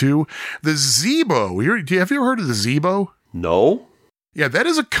 Apple II, the Zeebo. Have you ever heard of the Zeebo? No. Yeah, that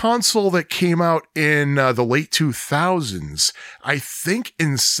is a console that came out in the late 2000s. I think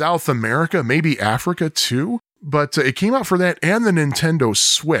in South America, maybe Africa too. But it came out for that and the Nintendo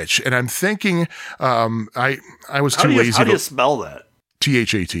Switch. And I'm thinking, I was too lazy. How do you spell that?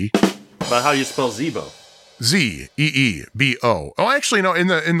 THAT. But how do you spell Zeebo? Zeebo. Oh, actually, no.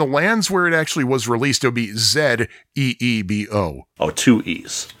 In the lands where it actually was released, it would be Zeebo. Oh, 2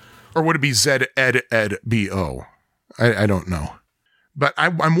 E's. Or would it be Zedbo? I don't know. But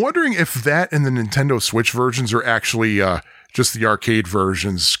I'm wondering if that and the Nintendo Switch versions are actually just the arcade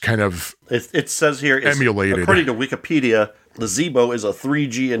versions, kind of. It says here, emulated. According to Wikipedia, the Zeebo is a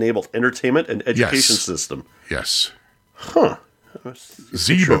 3G-enabled entertainment and education system. Yes. Huh.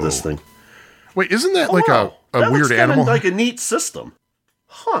 Zeebo. This thing. Wait, isn't that like a weird animal? Like a neat system.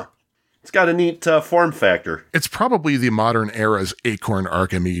 Huh. It's got a neat form factor. It's probably the modern era's Acorn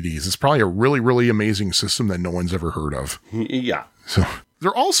Archimedes. It's probably a really, really amazing system that no one's ever heard of. Yeah. So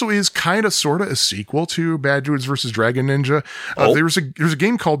there also is kind of sort of a sequel to Bad Dudes vs. Dragon Ninja. There's a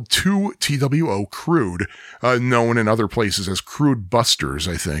game called 2TWO Crude, known in other places as Crude Busters,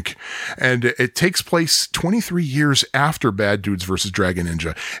 I think. And it takes place 23 years after Bad Dudes vs. Dragon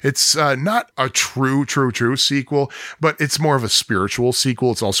Ninja. It's not a true sequel, but it's more of a spiritual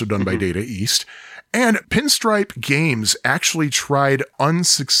sequel. It's also done by Data East. And Pinstripe Games actually tried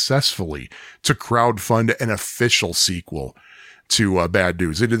unsuccessfully to crowdfund an official sequel to Bad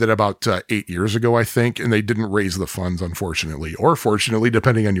Dudes. They did that about 8 years ago, I think, and they didn't raise the funds, unfortunately, or fortunately,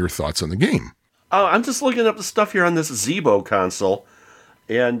 depending on your thoughts on the game. I'm just looking up the stuff here on this Zeebo console,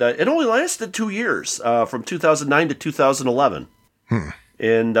 and it only lasted 2 years, from 2009 to 2011.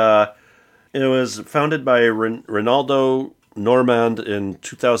 And it was founded by Ronaldo Normand in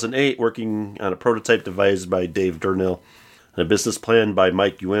 2008, working on a prototype devised by Dave Durnell, and a business plan by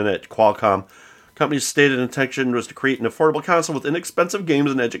Mike Yuen at Qualcomm. Company's stated intention was to create an affordable console with inexpensive games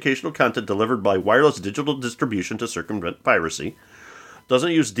and educational content delivered by wireless digital distribution to circumvent piracy.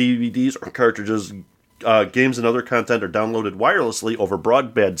 Doesn't use DVDs or cartridges. Games and other content are downloaded wirelessly over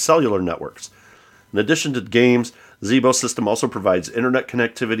broadband cellular networks. In addition to games, the Zeebo system also provides internet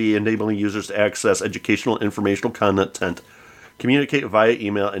connectivity, enabling users to access educational and informational content, communicate via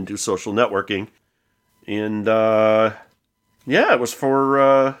email, and do social networking. And, it was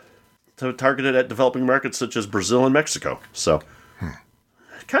for... targeted at developing markets such as Brazil and Mexico. So,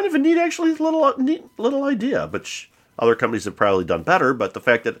 kind of a neat little idea, but other companies have probably done better. But the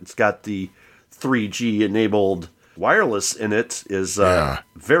fact that it's got the 3G enabled wireless in it is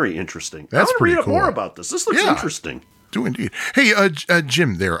very interesting. That's I want to pretty read cool. More about this. This looks interesting. Do indeed. Hey,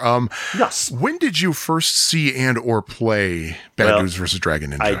 Jim there. Yes. When did you first see and or play Bad Dudes vs.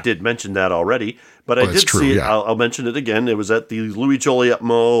 Dragon Ninja? I did mention that already. But I did see it. I'll mention it again. It was at the Louis Joliet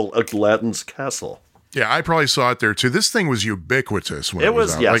Mall at Aladdin's Castle. Yeah, I probably saw it there too. This thing was ubiquitous when it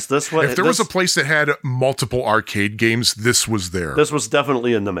was out. Yes, if there was a place that had multiple arcade games, this was there. This was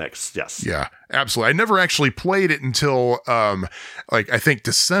definitely in the mix. Yes. Yeah, absolutely. I never actually played it until I think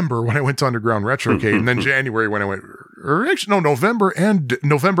December when I went to Underground Retrocade, and then January when I went, or actually no, November and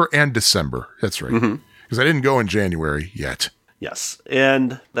December. That's right, because I didn't go in January yet. Yes,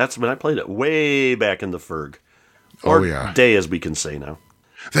 and that's when I played it way back in the Ferg, day as we can say now.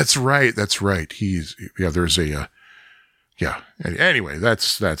 That's right. There's a, Anyway,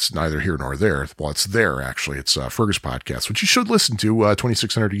 that's neither here nor there. Well, it's there actually. It's Fergus Podcast, which you should listen to.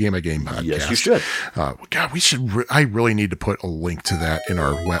 2600 Game a Game Podcast. Yes, you should. God, we should. I really need to put a link to that on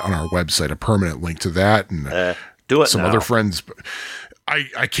our website, a permanent link to that, and do it. Some other friends.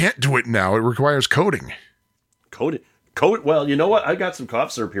 I can't do it now. It requires coding. Code. Well, you know what? I got some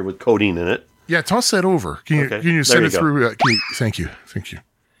cough syrup here with codeine in it. Yeah, toss that over. Can you send it through? Thank you.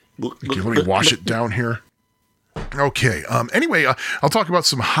 Okay, let me wash it down here. Okay. Anyway, I'll talk about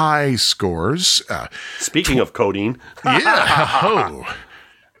some high scores. Speaking of codeine. Yeah.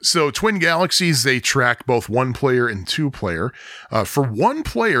 So Twin Galaxies, they track both 1-player and 2-player. For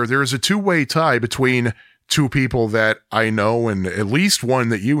 1-player, there is a 2-way tie between 2 people that I know and at least one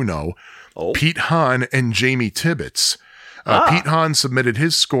that you know. Oh. Pete Hahn and Jamie Tibbetts. Pete Hahn submitted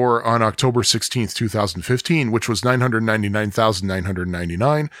his score on October 16th, 2015, which was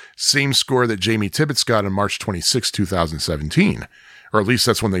 999,999, same score that Jamie Tibbetts got on March 26, 2017. Or at least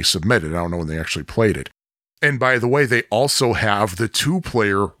that's when they submitted. I don't know when they actually played it. And by the way, they also have the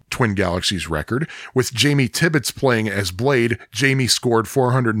 2-player Twin Galaxies record. With Jamie Tibbetts playing as Blade, Jamie scored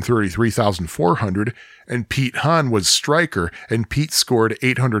 433,400, and Pete Hahn was Striker, and Pete scored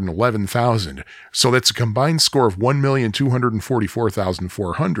 811,000. So that's a combined score of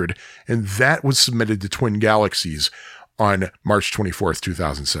 1,244,400, and that was submitted to Twin Galaxies on March 24th,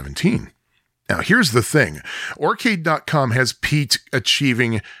 2017. Now, here's the thing. Arcade.com has Pete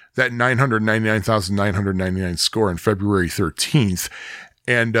achieving that 999,999 score on February 13th,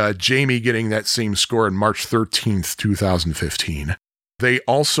 and Jamie getting that same score on March 13th, 2015. They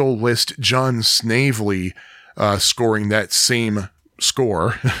also list John Snavely scoring that same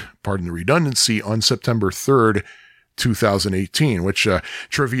score, pardon the redundancy, on September 3rd, 2018, which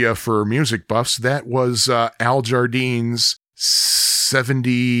trivia for music buffs, that was Al Jardine's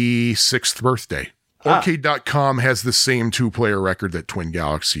 76th birthday. Arcade.com has the same 2-player record that Twin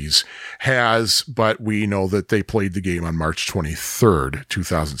Galaxies has, but we know that they played the game on March 23rd,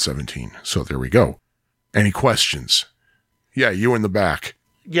 2017. So there we go. Any questions? Yeah, you in the back.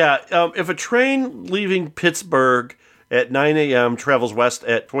 Yeah, if a train leaving Pittsburgh at 9 a.m. travels west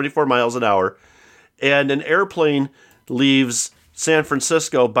at 24 miles an hour, and an airplane leaves San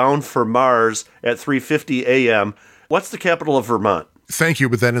Francisco bound for Mars at 3:50 a.m., what's the capital of Vermont? Thank you,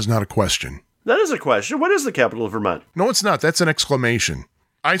 but that is not a question. That is a question. What is the capital of Vermont? No, it's not. That's an exclamation.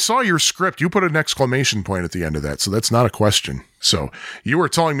 I saw your script. You put an exclamation point at the end of that, so that's not a question. So you were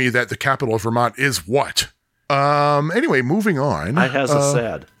telling me that the capital of Vermont is what? Anyway, moving on. I has a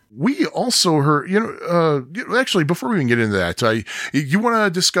sad. We also heard, actually, before we even get into that, you want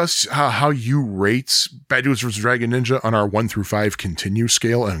to discuss how you rate Bad Dudes vs. Dragon Ninja on our 1 through 5 continue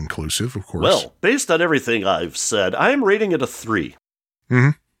scale, and inclusive, of course. Well, based on everything I've said, I am rating it a 3. Mm-hmm.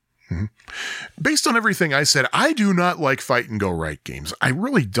 Mm-hmm. Based on everything I said, I do not like fight and go right games. I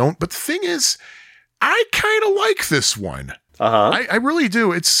really don't. But the thing is, I kind of like this one. I really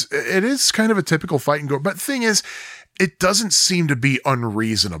do. It is kind of a typical fight and go. But the thing is, it doesn't seem to be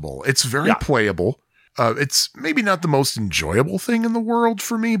unreasonable. It's very playable. It's maybe not the most enjoyable thing in the world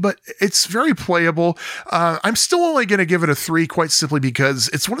for me, but it's very playable. I'm still only going to give it a 3, quite simply because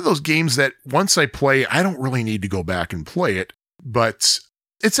it's one of those games that once I play, I don't really need to go back and play it. But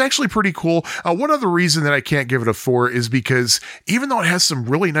it's actually pretty cool. One other reason that I can't give it a 4 is because even though it has some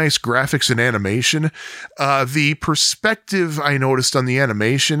really nice graphics and animation, the perspective I noticed on the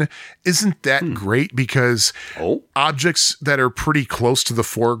animation isn't that great, because objects that are pretty close to the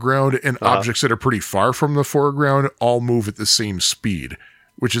foreground and objects that are pretty far from the foreground all move at the same speed,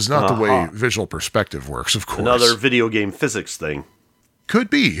 which is not the way visual perspective works, of course. Another video game physics thing. Could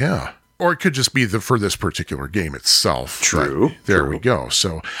be, yeah. Or it could just be for this particular game itself. True. There we go.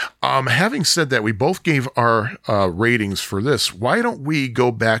 So, having said that, we both gave our ratings for this. Why don't we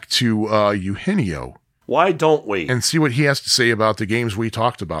go back to Eugenio? Why don't we? And see what he has to say about the games we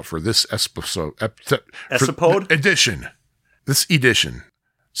talked about for this edition. This edition.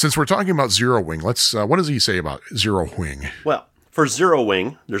 Since we're talking about Zero Wing, let's. What does he say about Zero Wing? Well, for Zero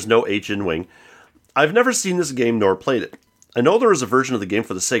Wing, there's no H in Wing. I've never seen this game nor played it. I know there is a version of the game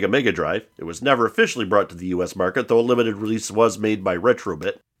for the Sega Mega Drive. It was never officially brought to the US market, though a limited release was made by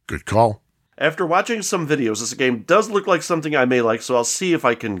Retrobit. Good call. After watching some videos, this game does look like something I may like, so I'll see if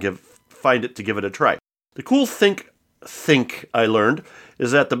I can find it to give it a try. The cool think I learned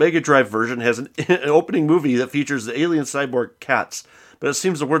is that the Mega Drive version has an opening movie that features the alien cyborg cats, but it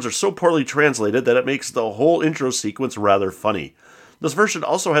seems the words are so poorly translated that it makes the whole intro sequence rather funny. This version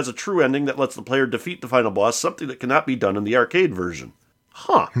also has a true ending that lets the player defeat the final boss, something that cannot be done in the arcade version.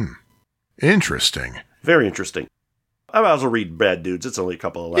 Huh. Interesting. Very interesting. I might as well read Bad Dudes. It's only a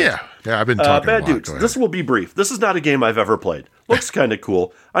couple of lines. Yeah, I've been talking Bad a lot. Dudes. This will be brief. This is not a game I've ever played. Looks kind of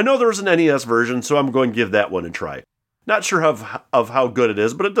cool. I know there's an NES version, so I'm going to give that one a try. Not sure of how good it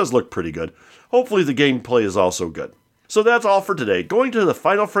is, but it does look pretty good. Hopefully the gameplay is also good. So that's all for today. Going to the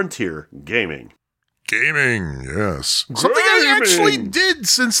final frontier, gaming. Gaming, yes. Something I actually did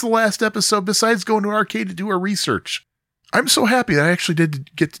since the last episode, besides going to an arcade to do our research. I'm so happy that I actually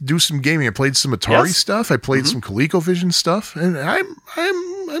did get to do some gaming. I played some Atari stuff. I played some ColecoVision stuff, and I'm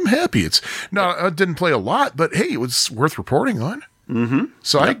happy. I didn't play a lot, but hey, it was worth reporting on. Mm-hmm.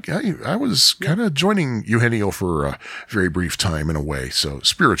 So I was kind of joining Eugenio for a very brief time in a way, so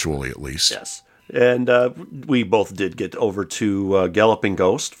spiritually at least. Yes. And we both did get over to Galloping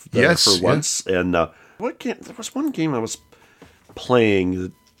Ghost for once. Yeah. And what game? There was one game I was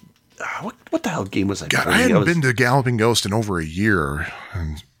playing. What the hell game was I playing? I hadn't been to Galloping Ghost in over a year.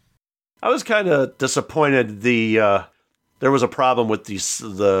 I was kind of disappointed. There was a problem with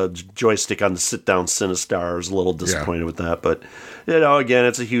the joystick on the sit-down Sinistar. I was a little disappointed with that. But, again,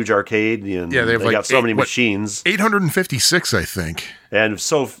 it's a huge arcade. And they got so many machines. 856, I think. And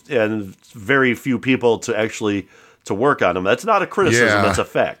very few people to work on them. That's not a criticism. That's a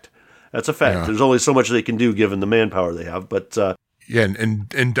fact. That's a fact. Yeah. There's only so much they can do given the manpower they have. But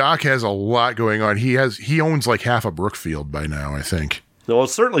and Doc has a lot going on. He owns like half of Brookfield by now, I think. Well, it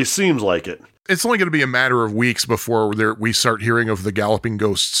certainly seems like it. It's only going to be a matter of weeks before we start hearing of the Galloping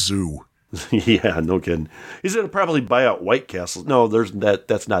Ghost Zoo. Yeah, no kidding. He's going to probably buy out White Castle. No,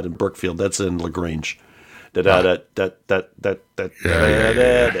 that's not in Brookfield. That's in LaGrange. That's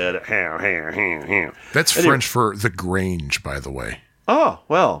French for the Grange, by the way. Oh,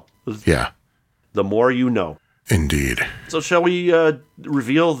 well. Yeah. The more you know. Indeed. So shall we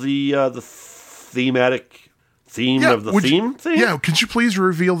reveal the thematic theme of the theme? Yeah, could you please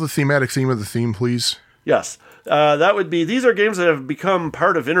reveal the thematic theme of the theme, please? Yes. That would be, these are games that have become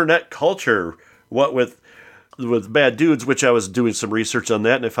part of internet culture. What with Bad Dudes, which I was doing some research on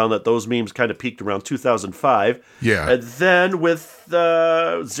that, and I found that those memes kind of peaked around 2005. Yeah. And then with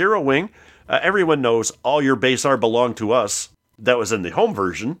Zero Wing, everyone knows All Your Base R Belong to Us. That was in the home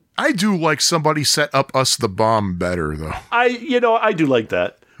version. I do like Somebody Set Up Us the Bomb better, though. I do like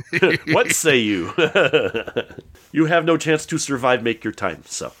that. What say you? You have no chance to survive, make your time.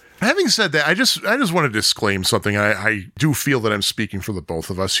 So, having said that, I just want to disclaim something. I do feel that I'm speaking for the both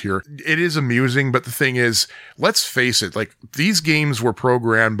of us here. It is amusing, but the thing is, let's face it, like, these games were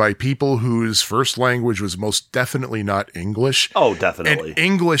programmed by people whose first language was most definitely not English. Oh, definitely. And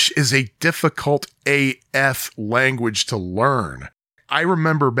English is a difficult AF language to learn. I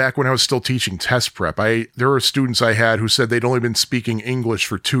remember back when I was still teaching test prep, there were students I had who said they'd only been speaking English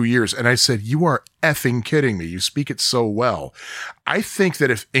for 2 years. And I said, you are effing kidding me. You speak it so well. I think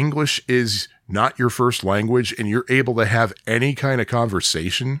that if English is not your first language and you're able to have any kind of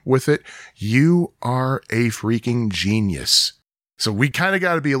conversation with it, you are a freaking genius. So we kind of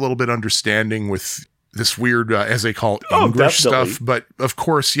got to be a little bit understanding with this weird, as they call it, English stuff. But of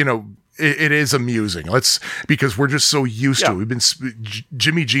course, it is amusing. Because we're just so used to it.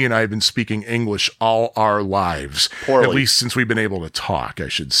 Jimmy G and I have been speaking English all our lives. Poorly. At least since we've been able to talk, I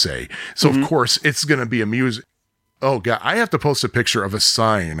should say. So of course it's going to be amusing. Oh God, I have to post a picture of a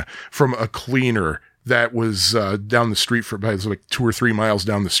sign from a cleaner that was down the street it was like 2 or 3 miles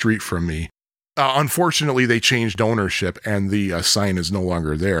down the street from me. Unfortunately, they changed ownership and the sign is no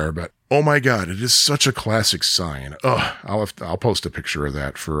longer there, but oh my God, it is such a classic sign. I'll post a picture of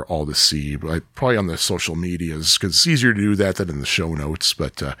that for all to see, probably on the social medias, because it's easier to do that than in the show notes,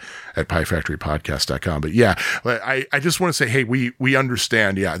 but at piefactorypodcast.com. But yeah, I just want to say, hey, we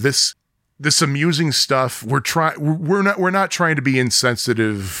understand. Yeah, this amusing stuff. We're not trying to be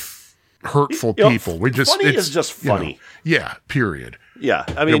insensitive, hurtful people. Funny is just funny. Yeah. Period. Yeah,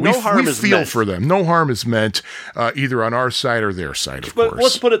 I mean, no harm is meant. We feel for them. No harm is meant, either on our side or their side, of course. But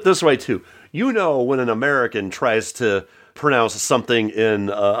let's put it this way, too. When an American tries to pronounce something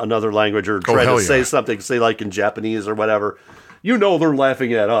in another language or try to say something, say like in Japanese or whatever, they're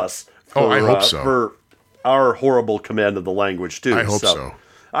laughing at us. I hope so. For our horrible command of the language, too. I hope so.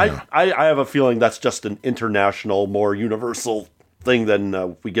 I have a feeling that's just an international, more universal thing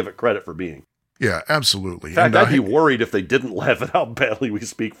than we give it credit for being. Yeah, absolutely. In fact, I'd be worried if they didn't laugh at how badly we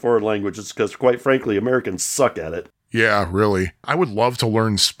speak foreign languages, because quite frankly, Americans suck at it. Yeah, really. I would love to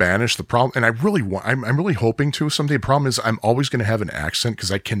learn Spanish. The problem, and I really want, I'm really hoping to someday. The problem is I'm always going to have an accent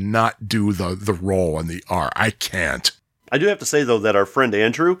because I cannot do the roll and the R. I can't. I do have to say, though, that our friend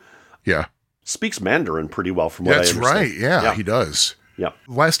Andrew speaks Mandarin pretty well from what I understand. That's right. Yeah, he does. Yeah.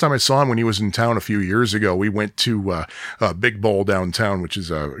 Last time I saw him when he was in town a few years ago, we went to Big Bowl downtown, which is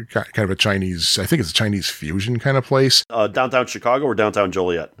kind of a Chinese, I think it's a Chinese fusion kind of place. Downtown Chicago or downtown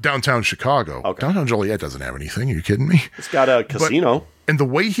Joliet? Downtown Chicago. Okay. Downtown Joliet doesn't have anything. Are you kidding me? It's got a casino. And the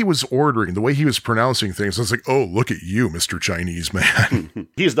way he was ordering, the way he was pronouncing things, I was like, oh, look at you, Mr. Chinese man.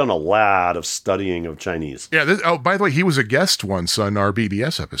 He's done a lot of studying of Chinese. Yeah. By the way, he was a guest once on our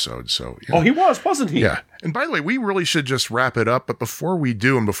BBS episode. So. Yeah. Oh, he was, wasn't he? Yeah. And by the way, we really should just wrap it up. But before we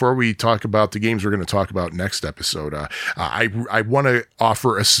do, and before we talk about the games we're going to talk about next episode, I want to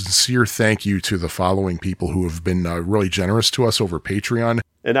offer a sincere thank you to the following people who have been really generous to us over Patreon.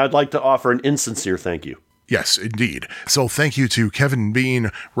 And I'd like to offer an insincere thank you. Yes, indeed. So thank you to Kevin Bean,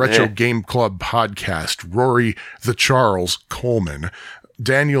 Retro Game Club Podcast, Rory the Charles Coleman,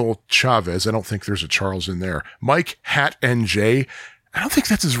 Daniel Chavez. I don't think there's a Charles in there. Mike Hat NJ. I don't think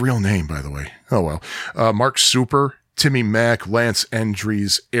that's his real name, by the way. Oh, well. Mark Super, Timmy Mack, Lance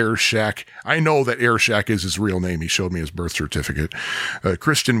Endries, Air Shack. I know that Air Shack is his real name. He showed me his birth certificate.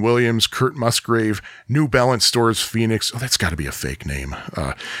 Christian Williams, Kurt Musgrave, New Balance Stores Phoenix. Oh, that's got to be a fake name.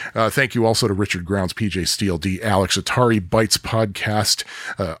 Thank you also to Richard Grounds, PJ Steele, D. Alex, Atari Bytes Podcast,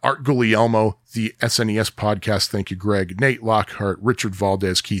 Art Guglielmo, the SNES Podcast. Thank you, Greg, Nate Lockhart, Richard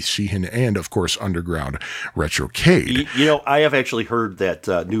Valdez, Keith Sheehan, and of course, Underground Retrocade. You know, I have actually heard that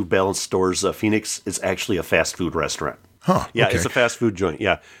New Balance Stores Phoenix is actually a fast food restaurant. Huh. Yeah, okay. It's a fast food joint.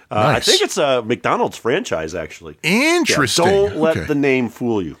 Yeah. Nice. I think it's a McDonald's franchise, actually. Interesting. Yeah, don't let the name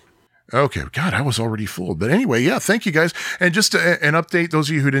fool you. Okay. God, I was already fooled. But anyway, yeah, thank you guys. And just an update,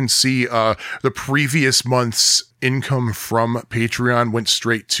 those of you who didn't see the previous month's income from Patreon went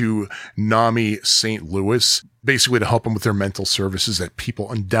straight to NAMI St. Louis, basically to help them with their mental services that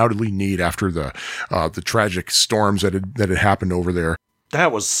people undoubtedly need after the tragic storms that had happened over there.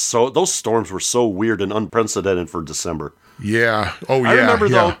 Those storms were so weird and unprecedented for December. Yeah. Oh, yeah. I remember,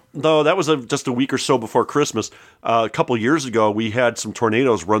 though, that was just a week or so before Christmas. A couple years ago, we had some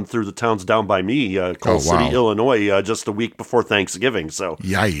tornadoes run through the towns down by me, Coal City, Illinois, just a week before Thanksgiving. So,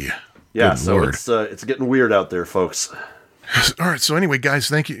 yay. Yeah, Good so Lord. it's getting weird out there, folks. All right. So anyway, guys,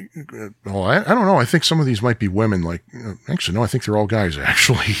 thank you. Well, I don't know. I think some of these might be women. Actually, no, I think they're all guys,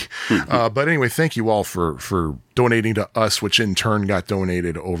 actually. But anyway, thank you all for donating to us, which in turn got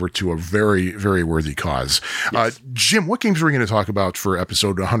donated over to a very, very worthy cause. Yes. Jim, what games are we going to talk about for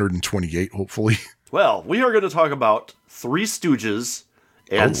episode 128, hopefully? Well, we are going to talk about Three Stooges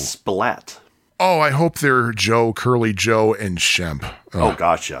and Splat. Oh, I hope they're Joe, Curly Joe, and Shemp. Oh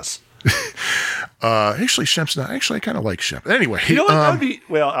gosh, yes. Actually, Shemp's not. Actually, I kind of like Shemp. Anyway, you know what? That'd be,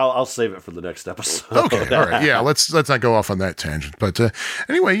 well, I'll save it for the next episode. Okay, all right. Yeah, let's not go off on that tangent. But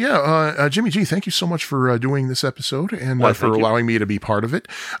anyway, yeah, Jimmy G, thank you so much for doing this episode and for allowing me to be part of it.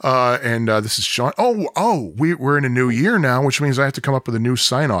 And this is Sean. We're in a new year now, which means I have to come up with a new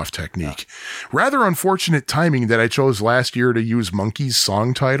sign-off technique. Yeah. Rather unfortunate timing that I chose last year to use Monkeys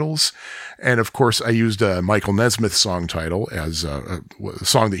song titles. And of course, I used Michael Nesmith's song title as a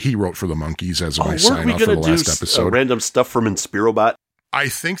song that he wrote for the Monkeys as my sign off for the last episode. Random stuff from Inspirobot? I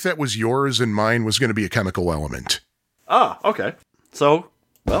think that was yours, and mine was going to be a Chemical Element. Ah, okay. So,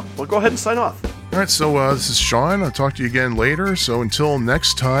 well, we'll go ahead and sign off. All right, so this is Sean. I'll talk to you again later. So until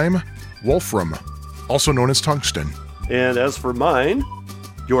next time, Wolfram, also known as Tungsten. And as for mine,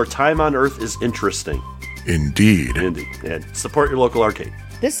 your time on Earth is interesting. Indeed. And support your local arcade.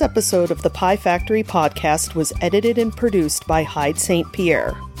 This episode of the Pie Factory podcast was edited and produced by Hyde St.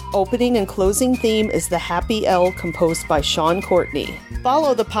 Pierre. Opening and closing theme is The Happy L, composed by Sean Courtney.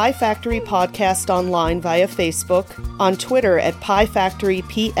 Follow the Pie Factory podcast online via Facebook, on Twitter at Pie Factory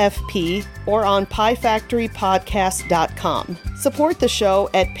PFP, or on piefactorypodcast.com. Support the show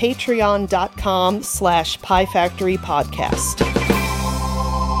at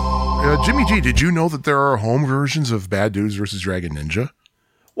patreon.com/piefactorypodcast. Jimmy G, did you know that there are home versions of Bad Dudes vs. Dragon Ninja?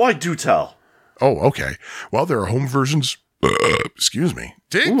 Why, do tell. Oh, okay. Well, there are home versions. Excuse me.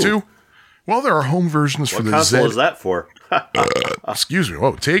 Take two. Well, there are home versions for the console is that for? Excuse me.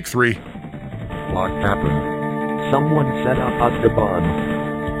 Oh, take three. What happened? Someone set up us the bomb.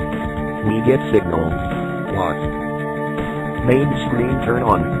 We get signal. What? Main screen turn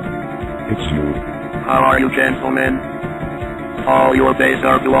on. It's you. How are you, gentlemen? All your base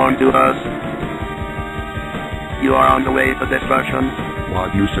are belong to us. You are on the way to destruction.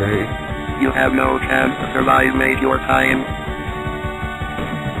 What you say? You have no chance to survive, mate, your time.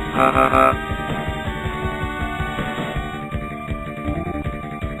 Ha ha ha.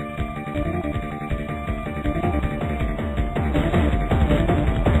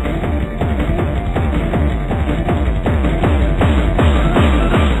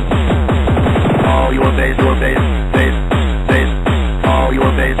 All your base, all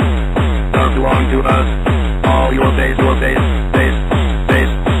your base, don't belong to us. All your base, all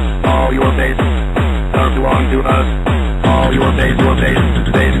your base, don't belong to us. All your base,